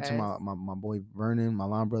did pray Shout for out to us. my boy Vernon, my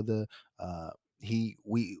line brother. He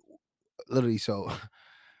we literally so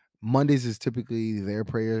Mondays is typically their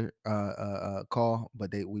prayer call,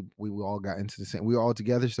 but we all got into the same. We were all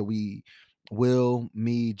together, so we, Will,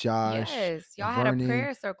 me, Josh, Yes, y'all had a Vernon,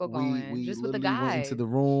 prayer circle we going just with the literally went into guys. the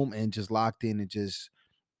room and just locked in and just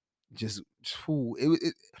phew,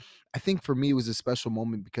 it I think for me it was a special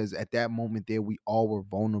moment because at that moment there we all were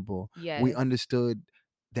vulnerable. We Yes, understood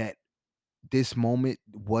that this moment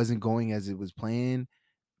wasn't going as it was planned,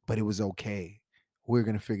 but it was okay. We're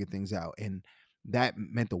gonna figure things out, and that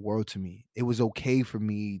meant the world to me. It was okay for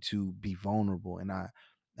me to be vulnerable, and I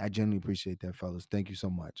genuinely appreciate that, fellas. Thank you so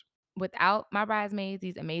much. without my bridesmaids,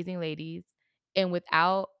 these amazing ladies, and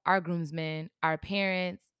without our groomsmen, our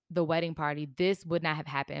parents, the wedding party, this would not have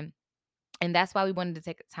happened. And that's why we wanted to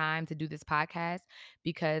take time to do this podcast,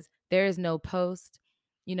 because there is no post,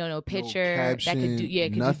 no No picture that could do caption, yeah,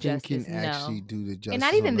 it could do nothing can justice. actually No. do the And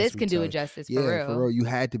not justice even unless this we can do tell it you. justice for Yeah, for real. real, you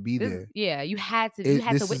had to be This there. yeah, you had to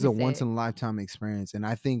This is a witness once it. in a lifetime experience, and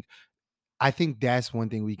I think that's one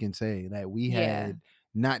thing we can say that we Yeah. had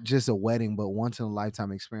not just a wedding, but once in a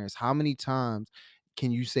lifetime experience. How many times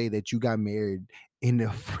can you say that you got married in the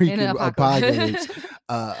In the freaking apocalypse,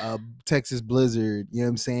 apocalypse. Texas blizzard? You know what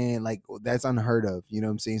I'm saying? Like that's unheard of. You know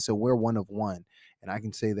what I'm saying? So we're one of one, and I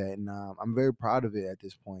can say that, and I'm very proud of it at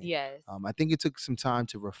this point. Yes. I think it took some time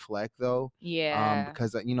to reflect though, Yeah.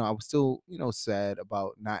 because I was still sad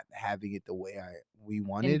about not having it the way we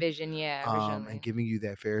wanted, Envision, yeah, and originally. giving you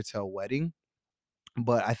that fairy tale wedding.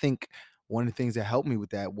 But I think one of the things that helped me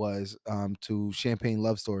with that was to Champagne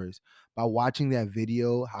Love Stories. By watching that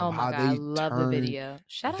video, Oh my how god, I they love the turned video.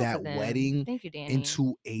 Shout out to that them. wedding Thank you, Danny.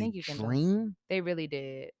 into a Thank you, Kendall. dream. They really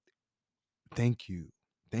did. Thank you.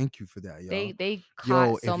 Thank you for that, They y'all. they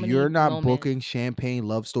Yo, caught so if you're many not moments. booking Champagne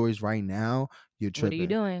Love Stories right now, you're What are you tripping.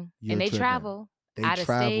 doing? And You're they tripping. travel They out of state,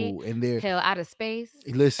 travel and they're hell, out of space.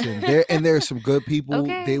 listen, there's some good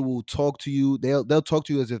people. They Okay. will talk to you. They'll talk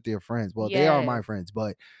to you as if they're friends. Well, they are my Yes. friends,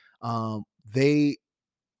 but they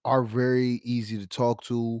are very easy to talk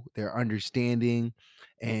to. They're understanding,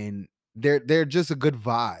 and they're just a good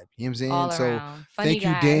vibe. You know what I'm saying? All So around. Funny thank you,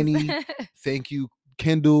 guys. Danny. Thank you,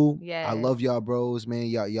 Kendall. I Yes. love y'all, bros, man.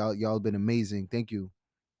 Y'all been amazing. Thank you.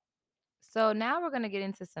 So now we're gonna get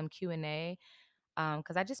into some Q&A.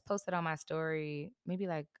 Because I just posted on my story maybe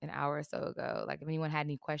like an hour or so ago, like if anyone had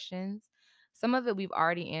any questions. Some of it we've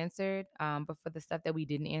already answered, but for the stuff that we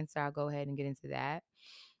didn't answer, I'll go ahead and get into that.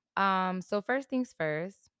 So first things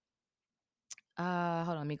first. Hold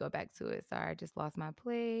on, let me go back to it. Sorry, I just lost my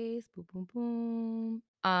place. Boom, boom,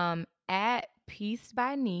 boom. At peace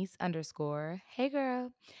by niece underscore. Hey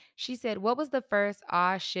girl. She said, what was the first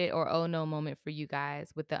ah shit or oh no moment for you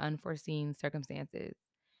guys with the unforeseen circumstances?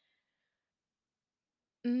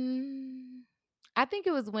 Mm, I think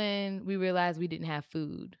it was when we realized we didn't have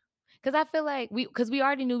food. Cause I feel like cause we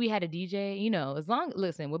already knew we had a DJ,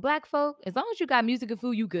 listen, with black folk, as long as you got music and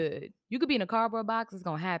food, you good. You could be in a cardboard box, it's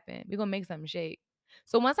gonna happen. We're gonna make something shake.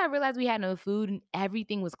 So once I realized we had no food and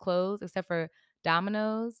everything was closed except for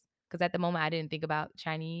Domino's, cause at the moment I didn't think about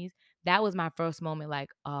Chinese, that was my first moment like,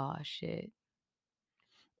 oh shit.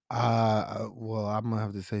 Well, I'm gonna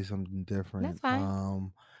have to say something That's different.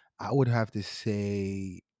 fine. I would have to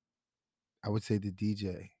say, I would say the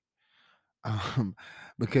DJ. um,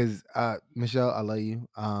 because Michelle, I love you.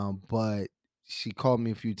 But she called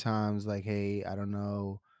me a few times, like, "Hey, I don't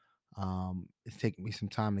know. It's taking me some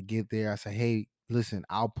time to get there." I said, "Hey, listen,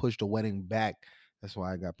 I'll push the wedding back That's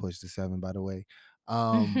why I got pushed to 7, by the way.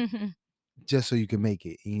 Um, just so you can make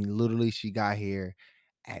it. And literally, she got here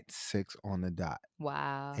at 6 on the dot.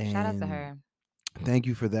 Wow. Shout out to And her. thank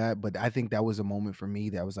you for that. But I think that was a moment for me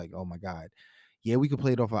that was like, oh my God. Yeah, we could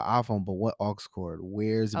play it off our iPhone, but what aux cord?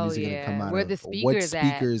 Where's the Oh, music gonna come yeah. out Where of? the What speakers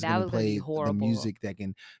speaker at, is that gonna was gonna be play the horrible. music that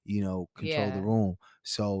can, control the Yeah. room?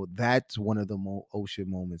 So that's one of the ocean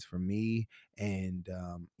moments for me. And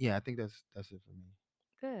yeah, I think that's it for me.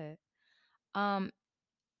 Good. Um,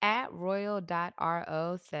 at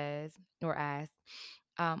royal.ro says or asks,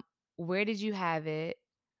 um, where did you have it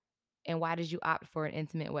and why did you opt for an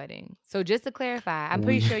intimate wedding? So just to clarify, I'm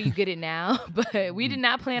pretty We sure you get it now, but we did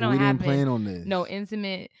not plan on we didn't having plan on no this.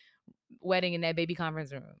 intimate wedding in that baby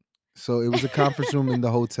conference room. So it was a conference room in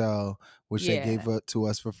the hotel, which they gave Yeah. up to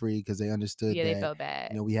us for free because they understood Yeah, they that, felt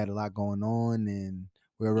bad. we had a lot going on and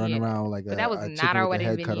we were running Yeah. around like But that was a not chicken our with their wedding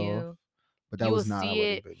head cut off. venue. But that You will was not our see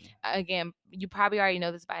wedding it venue. again. You probably already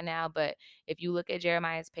know this by now, but if you look at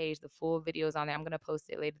Jeremiah's page, the full video is on there. I'm going to post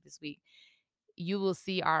it later this week. You will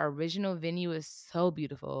see our original venue is so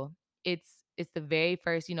beautiful. It's the very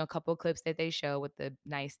first, couple clips that they show with the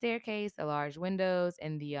nice staircase, the large windows,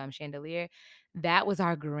 and the chandelier. That was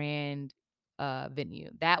our grand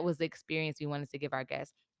venue. That was the experience we wanted to give our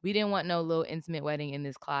guests. We didn't want no little intimate wedding in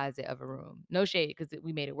this closet of a room. No shade, because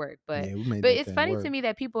we made it work. But Yeah, we made but that it's thing funny to work. me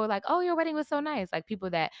that people are like, "Oh, your wedding was so nice." Like people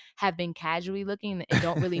that have been casually looking and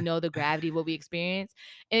don't really know the gravity of what we experienced.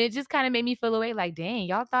 And it just kind of made me feel away like, dang,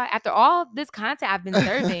 y'all thought after all this content I've been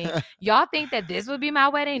serving, y'all think that this would be my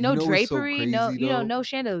wedding? You No know what's so drapery, no, crazy though? no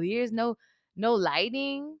chandeliers, no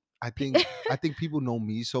lighting. I think people know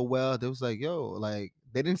me so well. They was like, "Yo," like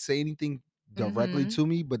they didn't say anything directly Mhm. to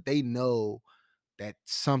me, but they know that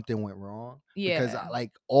something went wrong because Yeah.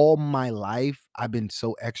 like all my life I've been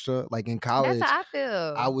so extra. Like in That's college, how I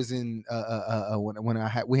I feel. was in when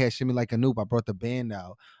we had Shimmy Like a Noob. I brought the band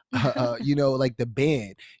out. Like the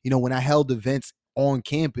band. When I held events on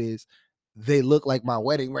campus, they look like my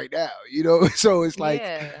wedding right now. So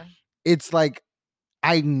Yeah. it's like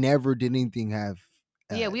I never did anything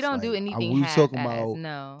Yeah, we half-ass. don't do Like anything we was talking half-ass, about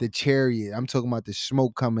the no. chariot. I'm talking about the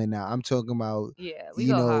smoke coming out. I'm talking about Yeah, we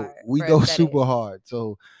go hard we for go super aesthetics. hard.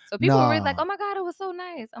 So So people were really like, nah. "Oh my god, it was so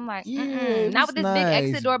nice." I'm like, Yeah, "Mm-mm, it not was with this big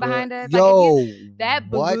exit nice, door but behind us." Like if you yo, that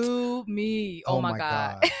what? blew me. Oh Oh my my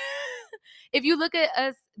god. god. If you look at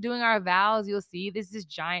us doing our vows, you'll see this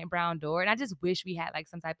giant brown door, and I just wish we had like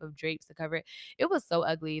some type of drapes to cover it. It was so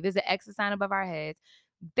ugly. There's an exit sign above our heads.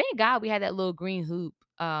 Thank God we had that little green hoop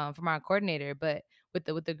from our coordinator, but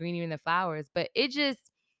with the greenery and the flowers. But it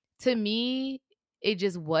just to me, it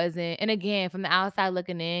just wasn't. And again, from the outside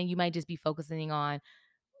looking in, you might just be focusing on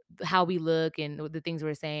how we look and the things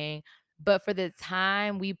we're saying. But for the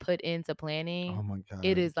time we put into Oh planning, my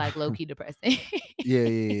it god. is like low key depressing. Yeah,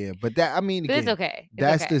 yeah, yeah. But that I mean, But it's again, okay. It's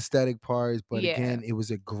that's the okay. aesthetic part. But Yeah. again, it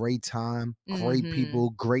was a great time, great Mhm. people,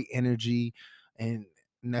 great energy, and,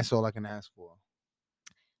 and that's all I can ask for.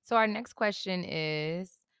 So our next question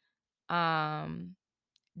is, um,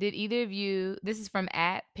 did either of you this is from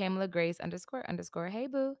at Pamela Grace underscore underscore, hey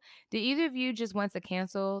boo. Did either of you just want to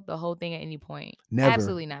cancel the whole thing at any point? Never.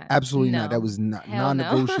 Absolutely not. Absolutely not. That No. was not Hell no.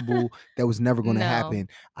 non-negotiable. That was never going to No. happen.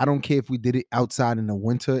 I don't care if we did it outside in the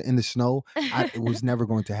winter in the snow. It was never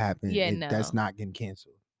going to happen. Yeah, That's no. not getting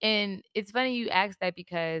canceled. And it's funny you asked that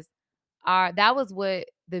because our that was what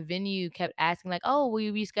the venue kept asking, like, "Oh, will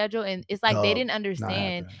you reschedule?" And it's like they Dub. didn't Not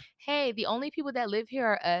understand, happening. "Hey, the only people that live here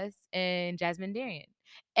are us and Jasmine Darian.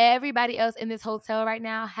 Everybody else in this hotel right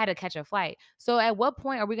now had to catch a flight. So at what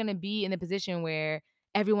point are we gonna be in a position where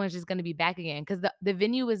everyone's just gonna be back again? Because the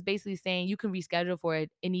venue was basically saying you can reschedule for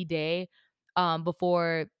it any day,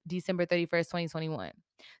 before December 31st, 2021.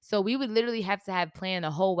 So we would literally have to have planned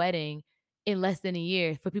a whole wedding in less than a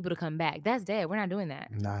year for people to come back. That's dead. We're not doing that.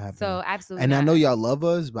 Not happening. So absolutely And I know not. y'all love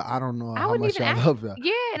us, but I don't know I how wouldn't much even y'all ask. love us.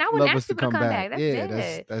 Yeah, and I wouldn't Love us ask to people to come come back. back. That's Yeah, that's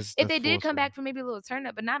dead. that's If that's they did come forceful. back for maybe a little turn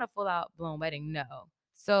up, but not a full out blown wedding, no.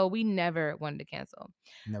 So we never wanted to cancel.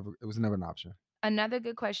 Never. It was never an option. Another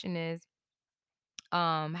good question is,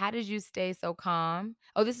 how did you stay so calm?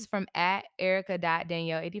 Oh, this is from at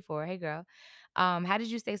Erica.Danielle84. Hey girl. How did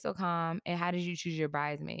you stay so calm and how did you choose your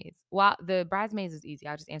bridesmaids? Well, the bridesmaids is easy.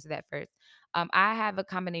 I'll just answer that first. I have a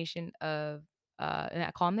combination of and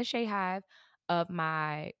I call them the Shea Hive of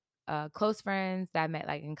my close friends that I met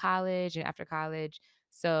like in college and after college.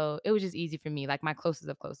 So it was just easy for me. Like my closest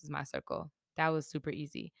of close is my circle. That was super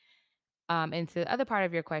easy. And to the other part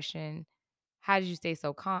of your question, how did you stay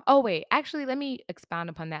so calm? Oh, wait, actually, let me expound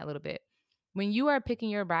upon that a little bit. When you are picking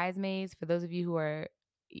your bridesmaids, for those of you who are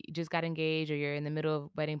just got engaged or you're in the middle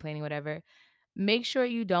of wedding planning, whatever, make sure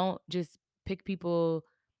you don't just pick people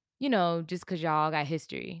just because y'all got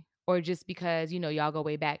history or just because, y'all go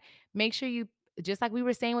way back. Make sure you, just like we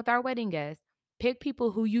were saying with our wedding guests, pick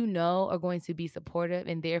people who you know are going to be supportive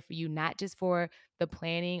and there for you, not just for the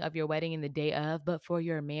planning of your wedding and the day of, but for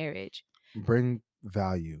your marriage. Bring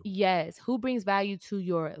value, Yes, who brings value to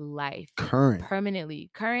your life current permanently,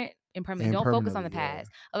 current and permanent. and Don't focus on permanently. the Yeah, past.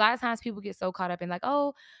 A lot of times people get so caught up in like,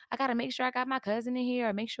 "Oh, I got to make sure I got my cousin in here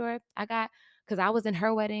or make sure I got cuz I was in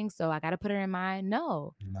her wedding, so I got to put her in mine."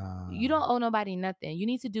 No. You nah, don't owe nobody nothing. You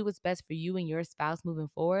need to do what's best for you and your spouse moving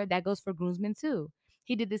forward. That goes for groomsmen too.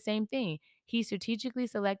 He did the same thing. He strategically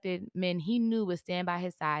selected men he knew would stand by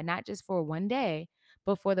his side, not just for one day,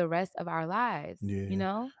 but for the rest of our lives, you yeah.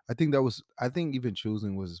 know? I think even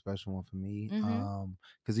choosing was a special one for me. Mhm.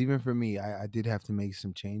 Because even for me, I did have to make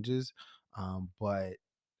some changes. But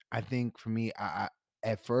I think for me, I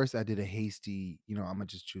at first I did a hasty, I'm gonna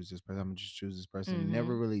just choose this person. I'm gonna just choose this person.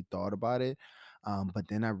 Never Mhm. really thought about it. But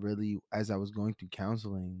then I really, as I was going through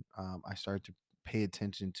counseling, I started to pay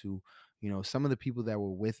attention to, some of the people that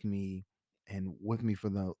were with me and with me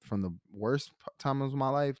from the worst times of my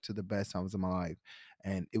life to the best times of my life,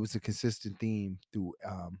 and it was a consistent theme through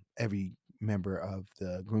every member of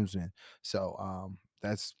the groomsmen. So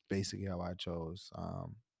that's basically how I chose.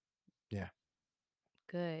 Yeah.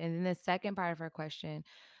 Good. And then the second part of her question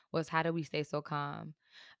was, how do we stay so calm?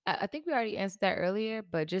 I think we already answered that earlier,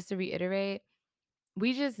 but just to reiterate,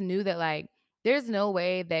 we just knew that like there's no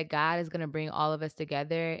way that God is gonna bring all of us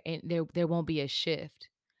together and there won't be a shift.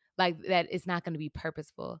 Like that it's not gonna be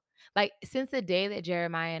purposeful. Like since the day that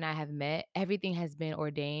Jeremiah and I have met, everything has been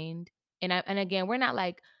ordained. And again, we're not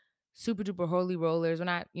like super duper holy rollers. We're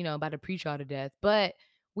not, about to preach all to death, but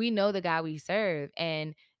we know the God we serve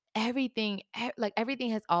and everything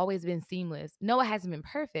has always been seamless. No, it hasn't been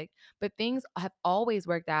perfect, but things have always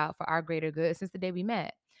worked out for our greater good since the day we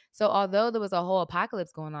met. So although there was a whole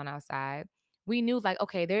apocalypse going on outside, we knew like,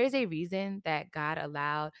 okay, there is a reason that God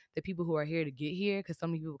allowed the people who are here to get here because so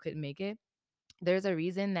many people couldn't make it. There's a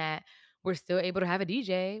reason that we're still able to have a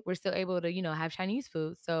DJ. We're still able to, have Chinese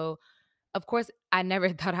food. So of course, I never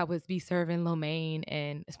thought I would be serving lo mein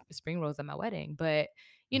and spring rolls at my wedding, but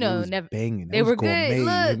It was never banging. That they was were good. gourmet, you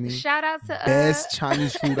hear Look, me? shout out to Best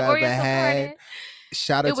Chinese food I ever Oriental had. Garden.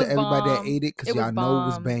 Shout It out to was everybody that bomb. ate it because It was y'all know it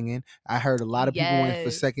was bomb. banging. I heard a lot of people went for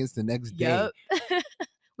Yes. seconds the next day. Yep.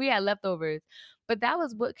 We had leftovers. But that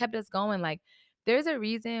was what kept us going. Like, there's a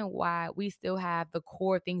reason why we still have the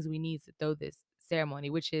core things we need to throw this ceremony,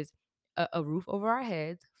 which is a roof over our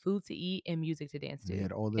heads, food to eat, and music to dance We to,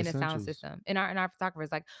 had all the and a sound essentials. system. And our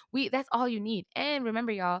photographers, like that's all you need. And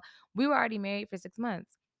remember, y'all, we were already married for 6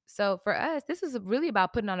 months. So for us, this is really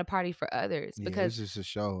about putting on a party for others Yeah, because it's just a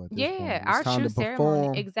show at this yeah, point. It's our time true to ceremony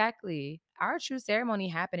perform. exactly. Our true ceremony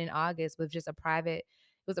happened in August with just a private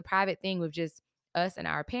it was a private thing with just us and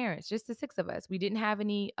our parents, just the 6 of us. We didn't have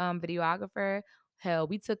any, videographer. Hell,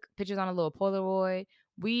 we took pictures on a little Polaroid.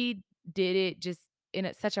 We did it just in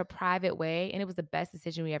such a private way, and it was the best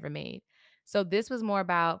decision we ever made. So this was more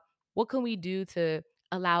about what can we do to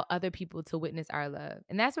allow other people to witness our love?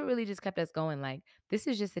 And that's what really just kept us going, like, this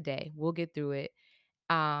is just a day. We'll get through it.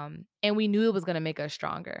 And we knew it was gonna make us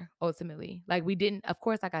stronger ultimately. Like we didn't of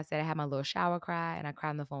course, like I said, I had my little shower cry and I cried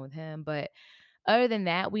on the phone with him. But other than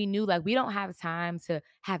that, we knew like we don't have time to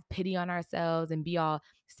have pity on ourselves and be all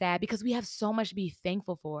sad because we have so much to be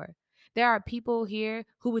thankful for. There are people here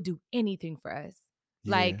who would do anything for us.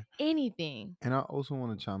 Yeah. Like anything. And I also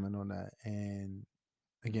want to chime in on that. And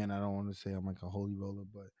again, I don't want to say I'm like a holy roller,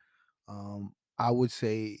 but I would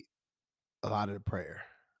say a lot of the prayer.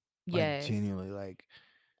 Like Yes. genuinely, like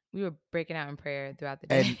We were breaking out in prayer throughout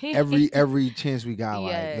the and day. every chance we got,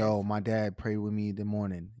 like, Yes. yo, my dad prayed with me in the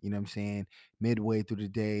morning. You know what I'm saying? Midway through the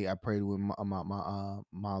day, I prayed with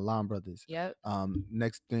my alarm brothers. Yep.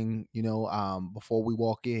 Next thing you know, before we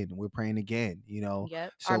walk in, we're praying again. Yep.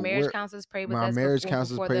 Our So marriage counselors prayed with our us marriage counselors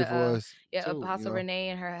before pray the for us yeah, too. Apostle Renee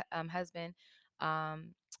and her husband,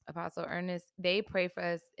 um, Apostle Ernest, they pray for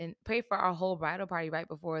us and pray for our whole bridal party right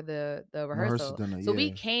before the Rehearsal rehearsal. dinner, So we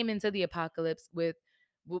yeah, came into the apocalypse with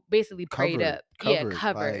basically prayed covered, up. Yeah, covered,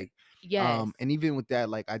 covered. like, Yes, and even with that,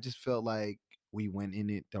 like, I just felt like we went in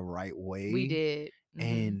it the right we way. did.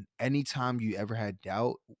 And anytime you ever had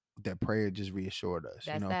doubt, that prayer just reassured us.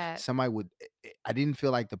 That's that. Somebody would, I didn't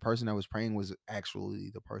feel like the person that was praying was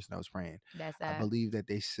actually the person that was praying. That's I that. believe that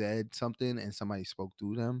they said something and somebody spoke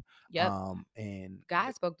through them. Yep. And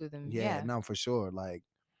God spoke through them. yeah, Yeah. no, for sure. Like,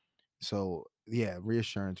 so yeah,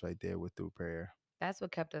 reassurance right there with through prayer. That's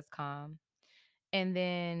what kept us calm. And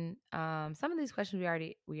then some of these questions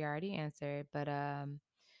we already answered, but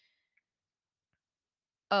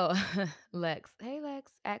Oh, Lex. Hey,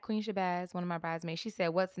 Lex, at Queen Shabazz, one of my bridesmaids. She said,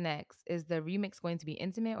 "What's next? Is the remix going to be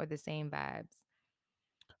intimate or the same vibes?"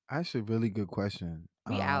 Actually, really good question.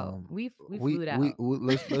 We out. We We flew we, out. we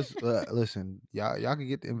let's listen. Y'all can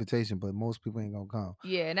get the invitation, but most people ain't gonna come.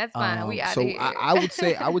 Yeah, and that's fine. We out of So here. I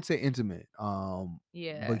would say intimate.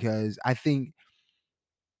 Yeah. Because I think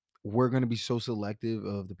we're gonna be so selective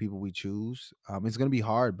of the people we choose. It's gonna be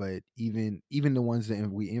hard, but even the ones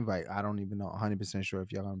that we invite, I don't even know 100% sure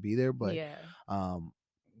if y'all gonna be there, but Yeah. um,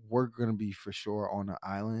 we're gonna be for sure on an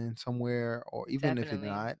island somewhere, or even if it's Definitely.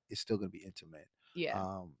 not, it's still gonna be intimate.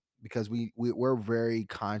 Yeah. Because we're very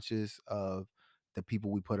conscious of the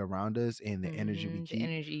people we put around us and the energy we Mhm. The keep.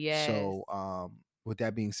 energy, yes. So, with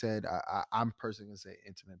that being said, I'm personally gonna say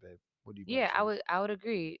intimate, babe. What do you gotta Yeah, I choose? would I would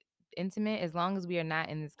agree. Intimate as long as we are not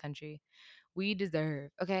in this country. We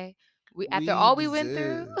deserve, okay? We after We all we went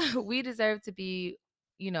through, deserve. we deserve to be,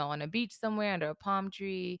 on a beach somewhere under a palm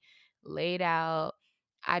tree, laid out.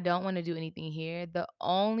 I don't want to do anything here. The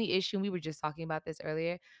only issue, we were just talking about this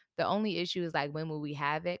earlier. The only issue is like when will we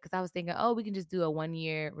have it? Because I was thinking, oh, we can just do a 1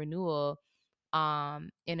 year renewal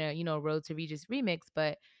in a, Road to Regis remix,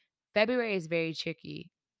 but February is very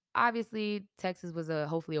tricky. Obviously, Texas was a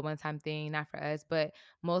hopefully a one-time thing, not for us, but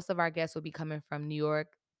most of our guests will be coming from New York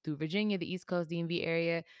through Virginia, the East Coast DMV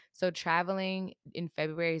area. So traveling in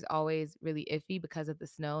February is always really iffy because of the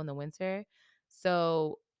snow in the winter.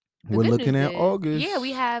 So the We're good looking news at is, yeah,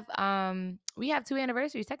 we August. have two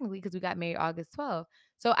anniversaries technically because we got married August 12th.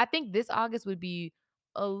 So I think this August would be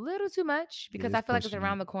a little too much Yeah, because it's I feel like it's pushing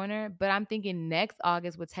around it. the corner, but I'm thinking next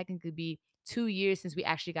August would technically be 2 years since we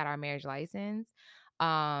actually got our marriage license.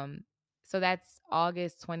 Um, so that's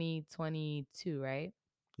August 2022, right?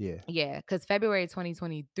 Yeah. Yeah, because February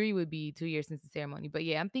 2023 would be 2 years since the ceremony. But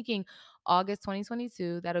yeah, I'm thinking August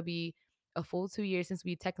 2022. That'll be a full 2 years since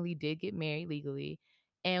we technically did get married legally.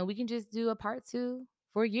 And we can just do a part two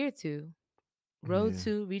for year two. Road Yeah.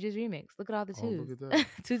 to Regis Remix. Look at all the Oh, look twos. at that.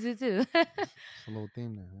 Two, two, two. It's a little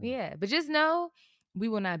theme there. Yeah, but just know we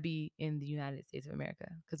will not be in the United States of America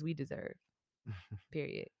because we deserve. Yeah.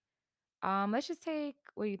 Period. Let's just take,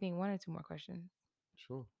 what do you think, one or two more questions?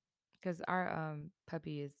 Sure. Because our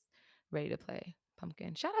puppy is ready to play.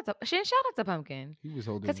 Pumpkin. Shout out to Pumpkin. He was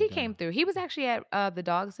holding Because it he came down. through. He was actually at the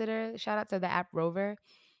dog sitter. Shout out to the app Rover.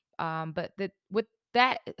 But with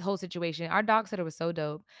that whole situation, our dog sitter was so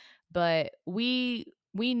dope. But we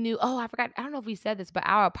knew, oh, I forgot. I don't know if we said this, but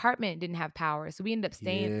our apartment didn't have power. So we ended up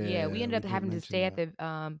staying, yeah, we Yeah, we ended up did having to mention stay at that.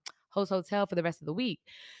 the host hotel for the rest of the week.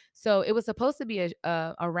 So it was supposed to be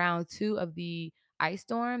a round two of the ice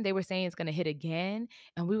storm. They were saying it's gonna hit again.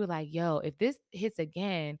 And we were like, yo, if this hits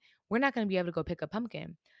again, we're not gonna be able to go pick up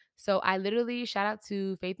Pumpkin. So I literally, shout out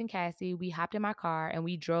to Faith and Cassie. We hopped in my car and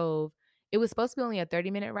we drove. It was supposed to be only a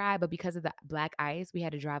 30-minute ride, but because of the black ice, we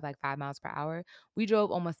had to drive like 5 miles per hour. We drove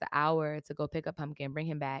almost an hour to go pick up Pumpkin, bring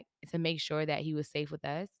him back to make sure that he was safe with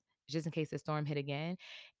us, just in case the storm hit again.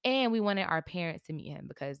 And we wanted our parents to meet him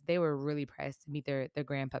because they were really pressed to meet their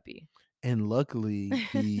grandpuppy. And luckily,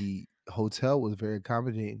 the hotel was very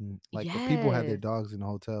accommodating. Like, people had their Yes. dogs in the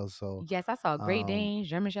hotel, so, Yes, I saw Great um, Danes,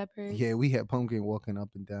 German Shepherds. yeah, we had Pumpkin walking up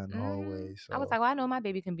and down the Mhm. hallway, I was so like, "Well, I know my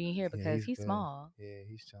baby can be in here yeah, because he's he's good. small." Yeah,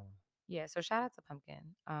 he's chilling. Yeah, so shout out to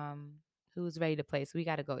Pumpkin, who's ready to play. So we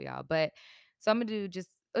gotta go, y'all. But so I'm gonna do just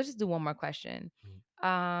let's just do one more question. Mm.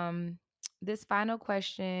 Um, this final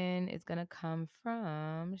question is gonna come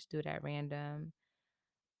from, let's do it at random.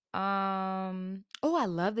 Oh, I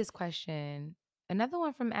love this question. Another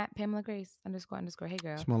one from at Pamela Grace underscore underscore. Hey It's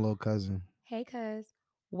girl. my little cousin. Hey cuz.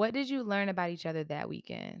 What did you learn about each other that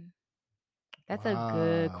weekend? That's a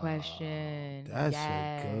good Wow, question. that's a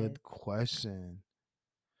Yes. good question.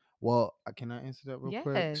 Well, can I answer that real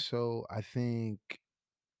quick? Yes. So I think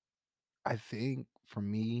for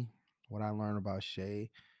me, what I learned about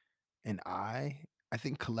Shay and I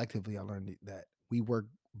think collectively I learned that we work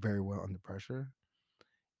very well under pressure,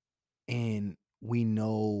 and we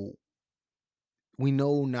know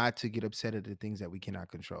not to get upset at the things that we cannot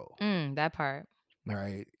control. That part.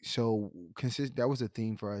 Right. So that was a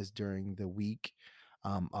theme for us during the week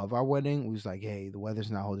of our wedding. We was like, hey, the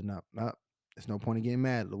weather's not holding up. No, there's no point in getting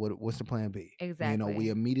mad. What's the plan B? We Exactly.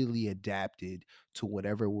 immediately adapted to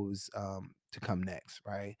whatever was to come next.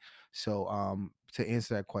 Right. So to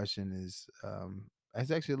answer that question is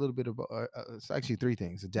it's actually a little bit of it's actually three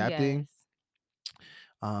things: adapting,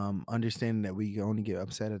 Yes. understanding that we can only get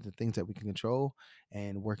upset at the things that we can control,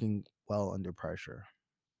 and working well under pressure.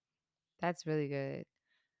 That's really good.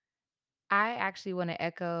 I actually want to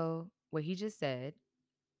echo what he just said.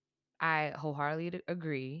 I wholeheartedly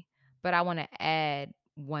agree, but I want to add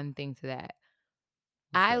one thing to that.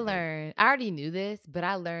 What's that, babe? I already knew this, but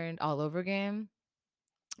I learned all over again.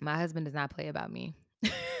 My husband does not play about me.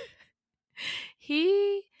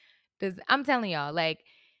 He does I'm telling y'all, like,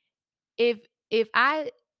 if if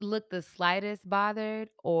I look the slightest bothered,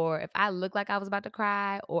 or if I look like I was about to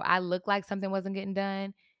cry, or I look like something wasn't getting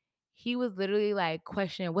done, he was literally, like,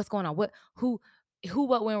 questioning, "What's going on? What,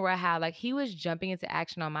 when, where, how?" Like, he was jumping into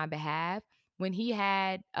action on my behalf when he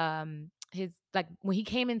had, when he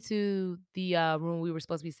came into the, room we were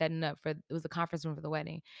supposed to be setting up for. It was a conference room for the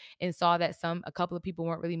wedding, and saw that a couple of people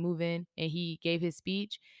weren't really moving, and he gave his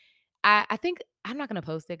speech. I think I'm not gonna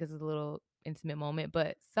post it because it's a little intimate moment,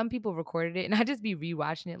 but some people recorded it, and I just be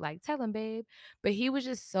rewatching it like, "Tell him, babe." But he was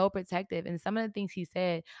just so protective, and some of the things he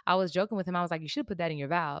said, I was joking with him. I was like, "You should put that in your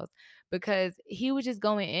vows," because he was just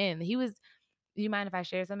going in. Do you mind if I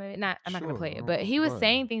share some of it? Not I'm not gonna play Sure. it, but he Go was ahead.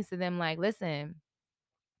 saying things to them like, "Listen,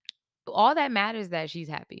 all that matters is that she's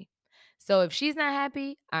happy. So if she's not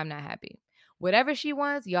happy, I'm not happy. Whatever she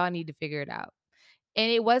wants, y'all need to figure it out."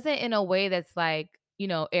 And it wasn't in a way that's like,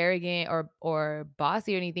 arrogant or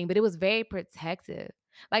bossy or anything, but it was very protective.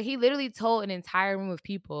 Like, he literally told an entire room of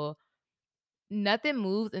people, "Nothing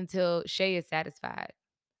moves until Shay is satisfied.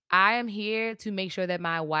 I am here to make sure that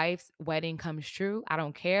my wife's wedding comes true. I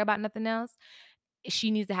don't care about nothing else.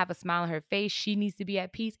 She needs to have a smile on her face. She needs to be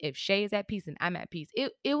at peace. If Shay is at peace, and I'm at peace."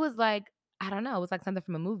 It was like, I don't know, it was like something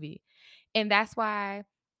from a movie. And that's why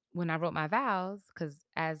when I wrote my vows, because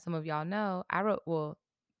as some of y'all know,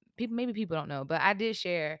 people don't know, but I did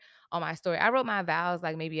share on my story. I wrote my vows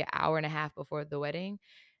like maybe an hour and a half before the wedding.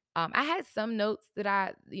 I had some notes that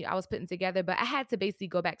I was putting together, but I had to basically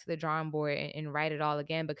go back to the drawing board and write it all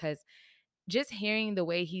again, because just hearing the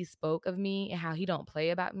way he spoke of me and how he don't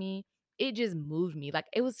play about me, it just moved me. Like,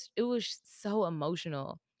 it was so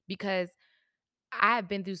emotional, because I have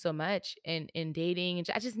been through so much in dating, and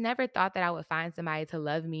I just never thought that I would find somebody to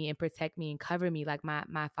love me and protect me and cover me like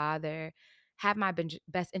my father, have my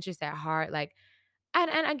best interest at heart. Like,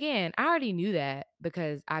 and again, I already knew that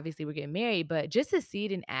because obviously we're getting married, but just to see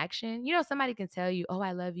it in action, somebody can tell you, "Oh,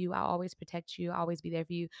 I love you. I'll always protect you. I'll always be there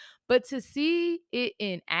for you." But to see it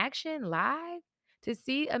in action live, to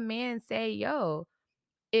see a man say, "Yo,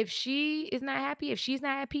 if she is not happy, if she's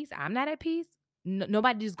not at peace, I'm not at peace.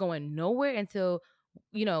 Nobody's going nowhere until,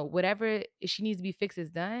 whatever she needs to be fixed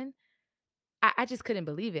is done." I just couldn't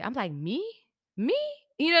believe it. I'm like, "Me? Me?"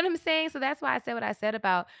 You know what I'm saying? So that's why I said what I said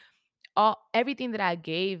about all everything that I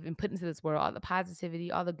gave and put into this world, all the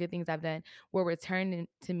positivity, all the good things I've done were returned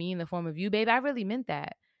to me in the form of you, babe. I really meant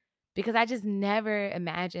that, because I just never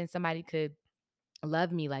imagined somebody could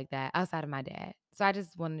love me like that outside of my dad. So I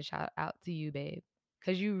just wanted to shout out to you, babe,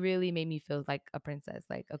 because you really made me feel like a princess,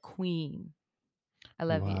 like a queen. I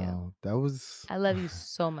love you. Wow, that was I love you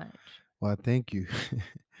so much. wow, thank you.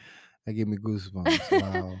 That gave me goosebumps.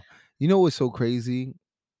 Wow. You know what's so crazy?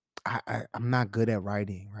 I'm not good at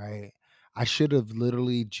writing, right? I should have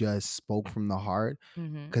literally just spoke from the heart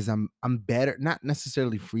Mhm. because I'm better, not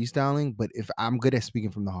necessarily freestyling, but if I'm good at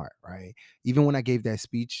speaking from the heart, right? Even when I gave that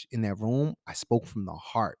speech in that room, I spoke from the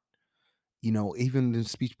heart. Even the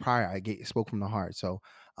speech prior, spoke from the heart. So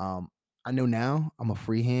um, I know now I'm a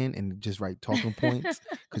freehand and just write talking points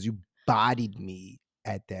because you bodied me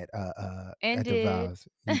at that And at the did. vows.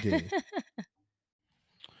 You did.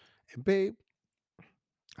 And babe,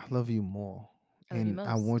 I love you more. I love you And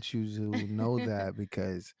I most. want you to know that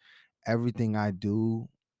because everything I do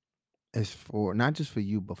is for not just for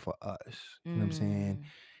you, but for us. You know what I'm saying?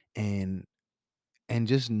 Mm, And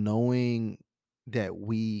just knowing that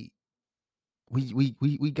we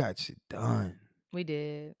got shit done. we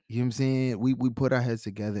did. You know what I'm saying? We put our heads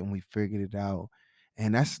together and we figured it out.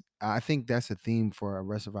 And I think that's a theme for the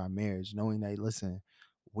rest of our marriage, knowing that listen,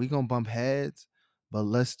 we gonna bump heads, but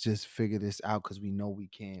let's just figure this out because we know we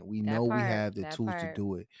can. We know That we part, have the that tools to part.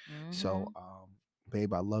 do it. So Mhm.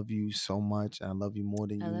 babe, I love you so much. And I love you more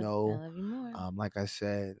than you I know. love you more. Like I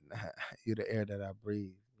said, you're the air that I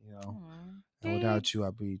breathe, you know. Aw, And without you, thanks.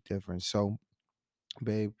 I breathe different. So,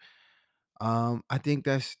 babe, I think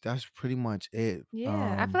that's pretty much it.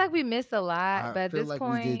 Yeah, I feel like we missed a lot, I but at feel this like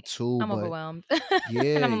we did point, too, I'm but overwhelmed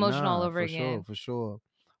and I'm yeah, emotional all nah, over for sure, again. for sure.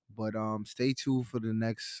 But stay tuned for the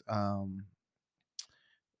next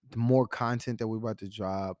the more content that we're about to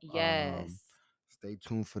drop. Yes. Stay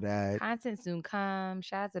tuned for that. Content soon come.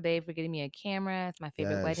 Shout out to Babe for getting me a camera. It's my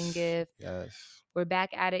favorite wedding Yes, gift. yes, We're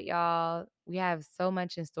back at it, y'all. We have so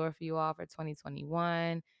much in store for you all for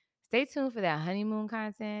 2021. Stay tuned for that honeymoon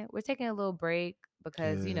content. We're taking a little break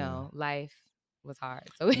because, yeah. life. was hard.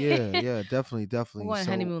 So Yeah, yeah, definitely, we're definitely. going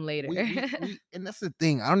So honeymoon later. we and that's the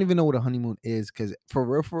thing. I don't even know what a honeymoon is because for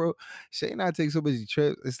real, Shay and I take so many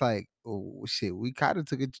trips. It's like, oh shit, we kind of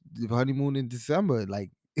took a honeymoon in December,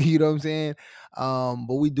 like you know what I'm saying.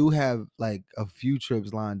 But we do have like a few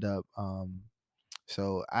trips lined up.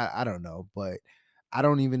 So I don't know, but I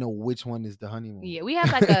don't even know which one is the honeymoon. Yeah, we have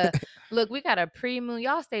like a look, we got a pre-moon.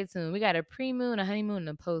 Y'all stay tuned. We got a pre-moon, a honeymoon, and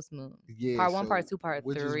a post-moon. Yeah, Part 1, part so 2, part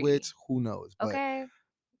which is 3. which, who knows? But Okay?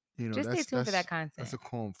 you know, Just stay tuned for that that's content. a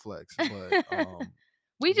corn flex. But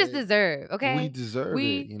We just yeah, deserve, we okay? deserve it,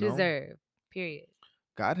 We you know. deserve. Period.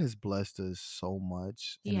 God has blessed us so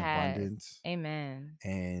much He in has. abundance, Amen.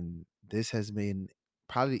 and this has been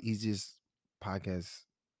probably the easiest podcast.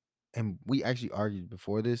 And we actually argued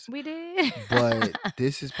before this, We did. but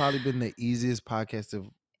this has probably been the easiest podcast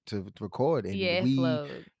to record, and Yeah, it we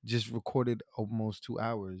flowed. just recorded almost 2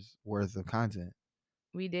 hours worth of content.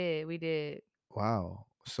 We did. We did. Wow!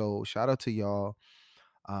 So shout out to y'all.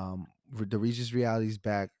 The Regis Reality's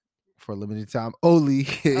back for a limited time only.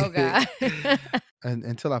 Oh God. And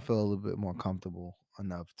until I feel a little bit more comfortable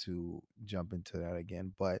enough to jump into that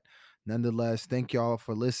again. But nonetheless, thank y'all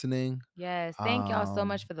for listening. Yes. Thank y'all so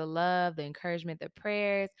much Um, for the love, the encouragement, the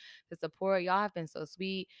prayers, the support. Y'all have been so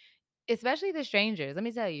sweet. Especially the strangers. Let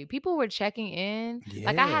me tell you, people were checking in.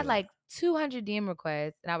 Like I had yeah, like 200 DM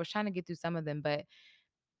requests and I was trying to get through some of them, but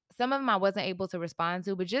some of them I wasn't able to respond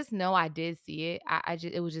to, but just know I did see it. I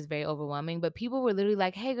just it was just very overwhelming. But people were literally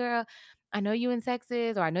like, "Hey, girl, I know you in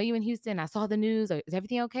Texas, or I know you in Houston. I saw the news. Or is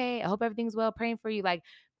everything okay? I hope everything's well. Praying for you." Like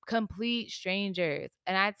complete strangers,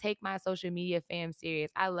 and I take my social media fam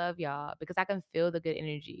serious. I love y'all because I can feel the good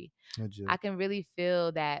energy. I legit. can really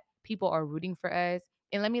feel that people are rooting for us.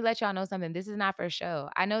 And let me let y'all know something. This is not for show.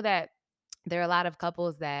 I know that there are a lot of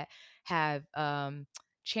couples that have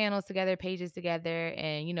channels together, pages together,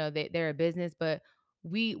 and you know they're a business, but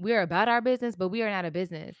we're about our business, but we are not a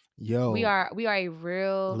business. Yo, We are a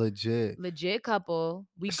real legit. legit couple.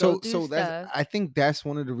 We go So through that's stuff. I think that's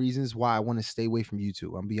one of the reasons why I want to stay away from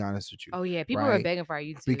YouTube. I'm be honest with you, Oh yeah, people were right? begging for our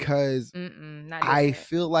YouTube. Because Mm-mm, not doing I it.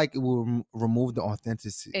 feel like it will remove the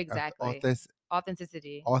authenticity, Exactly.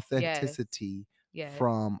 Authenticity. Yes. authenticity Yes.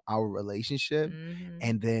 from our relationship, Hmm.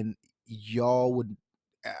 and then y'all would.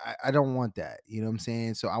 I don't want that. You know what I'm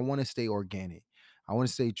saying? So I want to stay organic. I want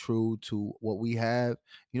to stay true to what we have.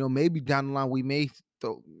 You know, maybe down the line we may.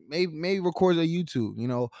 Maybe record a YouTube, you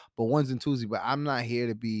know, but ones and twosies. But I'm not here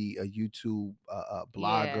to be a YouTube Yeah.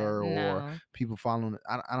 blogger or No. people following.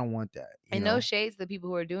 I don't want that, you And no know. shades to the people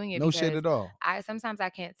who are doing it No shit because at all. I sometimes I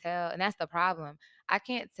can't tell, and that's the problem. I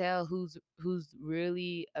can't tell who's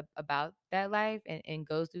really about that life and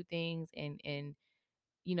goes through things and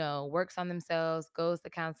you know works on themselves, goes to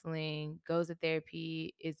counseling, goes to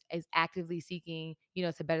therapy, is actively seeking you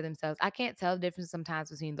know to better themselves. I can't tell the difference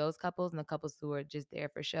sometimes between those couples and the couples who are just there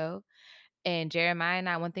for show. And Jeremiah and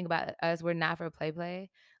I, one thing about us, we're not for play play.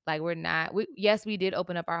 Like we're not. Yes, we did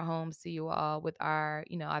open up our homes to you all with our,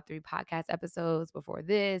 you know, our 3 podcast episodes before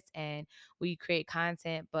this, and we create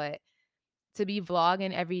content. But to be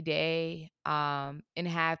vlogging every day, and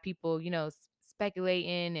have people, you know,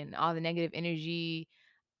 speculating and all the negative energy,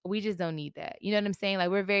 we just don't need that. You know what I'm saying? Like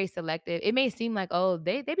we're very selective. It may seem like, oh,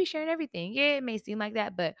 they be sharing everything. Yeah, it may seem like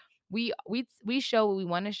that, but we show what we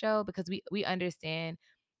want to show because we understand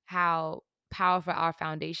how powerful our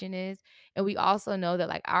foundation is. And we also know that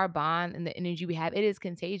like our bond and the energy we have, it is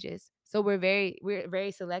contagious. So we're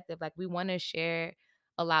very selective. Like we want to share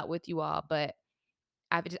a lot with you all, but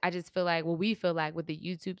I just feel like, well, we feel like with the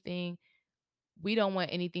YouTube thing, we don't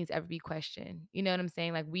want anything to ever be questioned. You know what I'm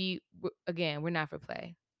saying? Like again, we're not for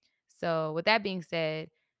play. So with that being said,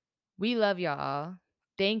 we love y'all.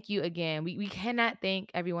 Thank you again. We cannot thank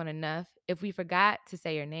everyone enough. If we forgot to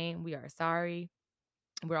say your name, we are sorry.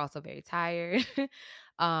 We're also very tired.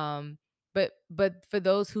 um, but for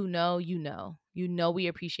those who know, you know. You know we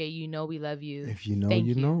appreciate you, you know we love you. If you know, you Thank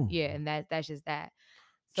you. know. Yeah, and that's just that.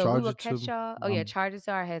 So we Charge will it catch to y'all. Oh yeah, charge it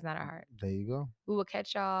to our heads, not our heart. there you go. We will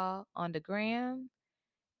catch y'all on the gram.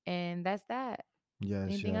 And that's that. Yes,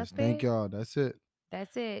 Anything else yes. Thank big? y'all. That's it.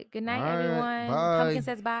 That's it. Good All night, right. everyone. Pumpkin Bye.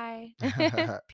 says bye.